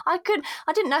I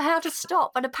didn't know how to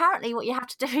stop. And apparently what you have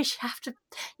to do is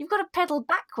you've got to pedal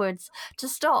backwards to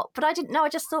stop. But I didn't know. I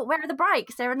just thought, where are the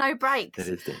brakes? There are no brakes. That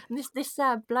is it. And this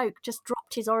bloke just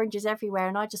dropped his oranges everywhere,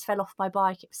 and I just fell off my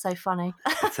bike. It was so funny.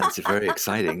 That sounds very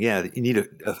exciting. Yeah, you need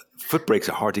foot brakes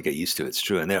are hard to get used to. It's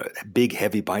true. And they're big,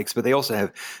 heavy bikes, but they also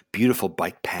have beautiful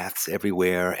bike paths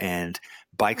everywhere, and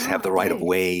bikes have the right of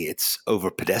way. It's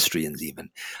over pedestrians even.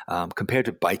 Compared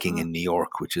to biking in New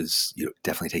York, which is,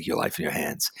 definitely take your life in your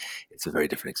hands. It's a very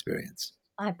different experience.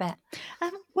 I bet.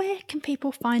 Where can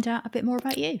people find out a bit more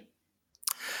about you?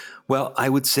 Well, I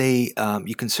would say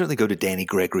you can certainly go to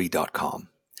dannygregory.com.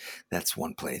 That's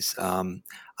one place.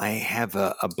 I have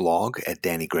a blog at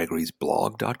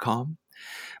dannygregorysblog.com.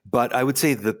 But I would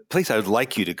say the place I would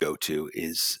like you to go to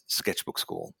is Sketchbook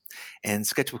Skool. And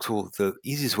Sketchbook Skool, the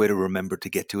easiest way to remember to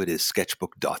get to it is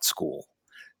sketchbook.school.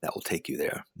 That will take you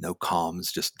there. No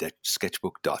comms, just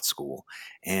sketchbook.school.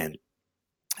 And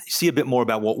you see a bit more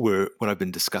about what I've been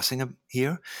discussing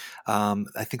here.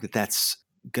 I think that's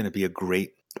going to be a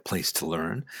great place to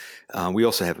learn. We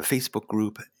also have a Facebook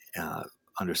group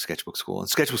under Sketchbook Skool. And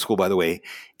Sketchbook Skool, by the way,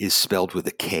 is spelled with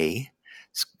a K.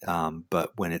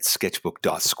 But when it's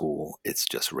sketchbook.school, it's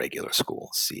just regular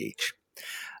school, CH.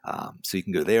 So you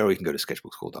can go there, or you can go to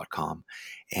sketchbookskool.com.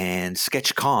 And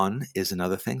SketchCon is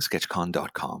another thing.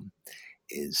 SketchCon.com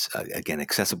is, again,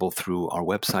 accessible through our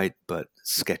website, but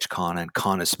SketchCon, and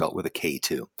con is spelled with a K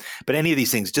too. But any of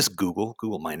these things, just Google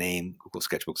my name, Google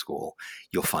Sketchbook Skool.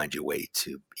 You'll find your way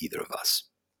to either of us.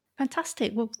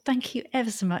 Fantastic. Well, thank you ever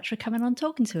so much for coming on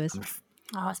talking to us.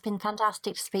 Oh, it's been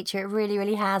fantastic to speak to you. It really,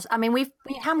 really has. I mean,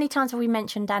 how many times have we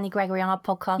mentioned Danny Gregory on our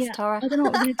podcast, Tara? I don't know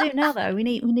what we're going to do now, though. We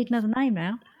need another name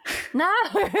now. No.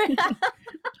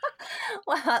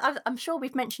 Well, I'm sure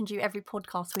we've mentioned you every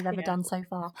podcast we've ever done so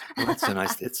far. Well, that's so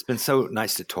nice. It's been so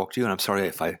nice to talk to you, and I'm sorry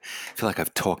if I feel like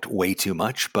I've talked way too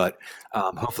much, but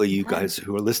hopefully you guys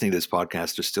who are listening to this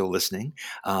podcast are still listening.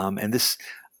 And this,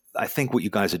 I think what you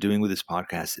guys are doing with this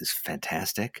podcast is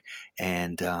fantastic.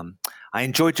 And I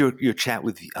enjoyed your chat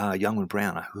with Youngman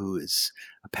Brown, who is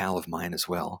a pal of mine as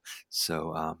well.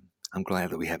 So I'm glad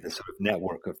that we have this sort of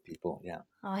network of people. Yeah.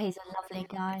 Oh, he's a lovely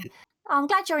guy. I'm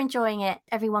glad you're enjoying it.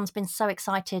 Everyone's been so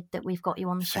excited that we've got you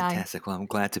on the show. Fantastic. Well, I'm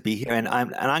glad to be here. And I'm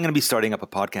going to be starting up a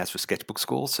podcast for Sketchbook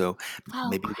Skool. So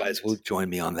maybe you guys will join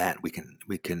me on that. We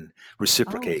can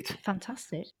reciprocate.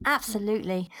 Fantastic.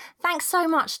 Absolutely. Thanks so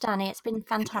much, Danny. It's been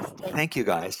fantastic. Thank you,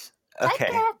 guys. Okay.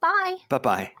 Take care. Bye.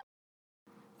 Bye-bye.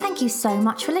 Thank you so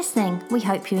much for listening. We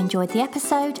hope you enjoyed the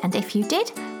episode, and if you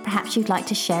did, perhaps you'd like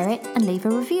to share it and leave a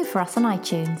review for us on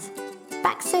iTunes.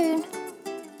 Back soon.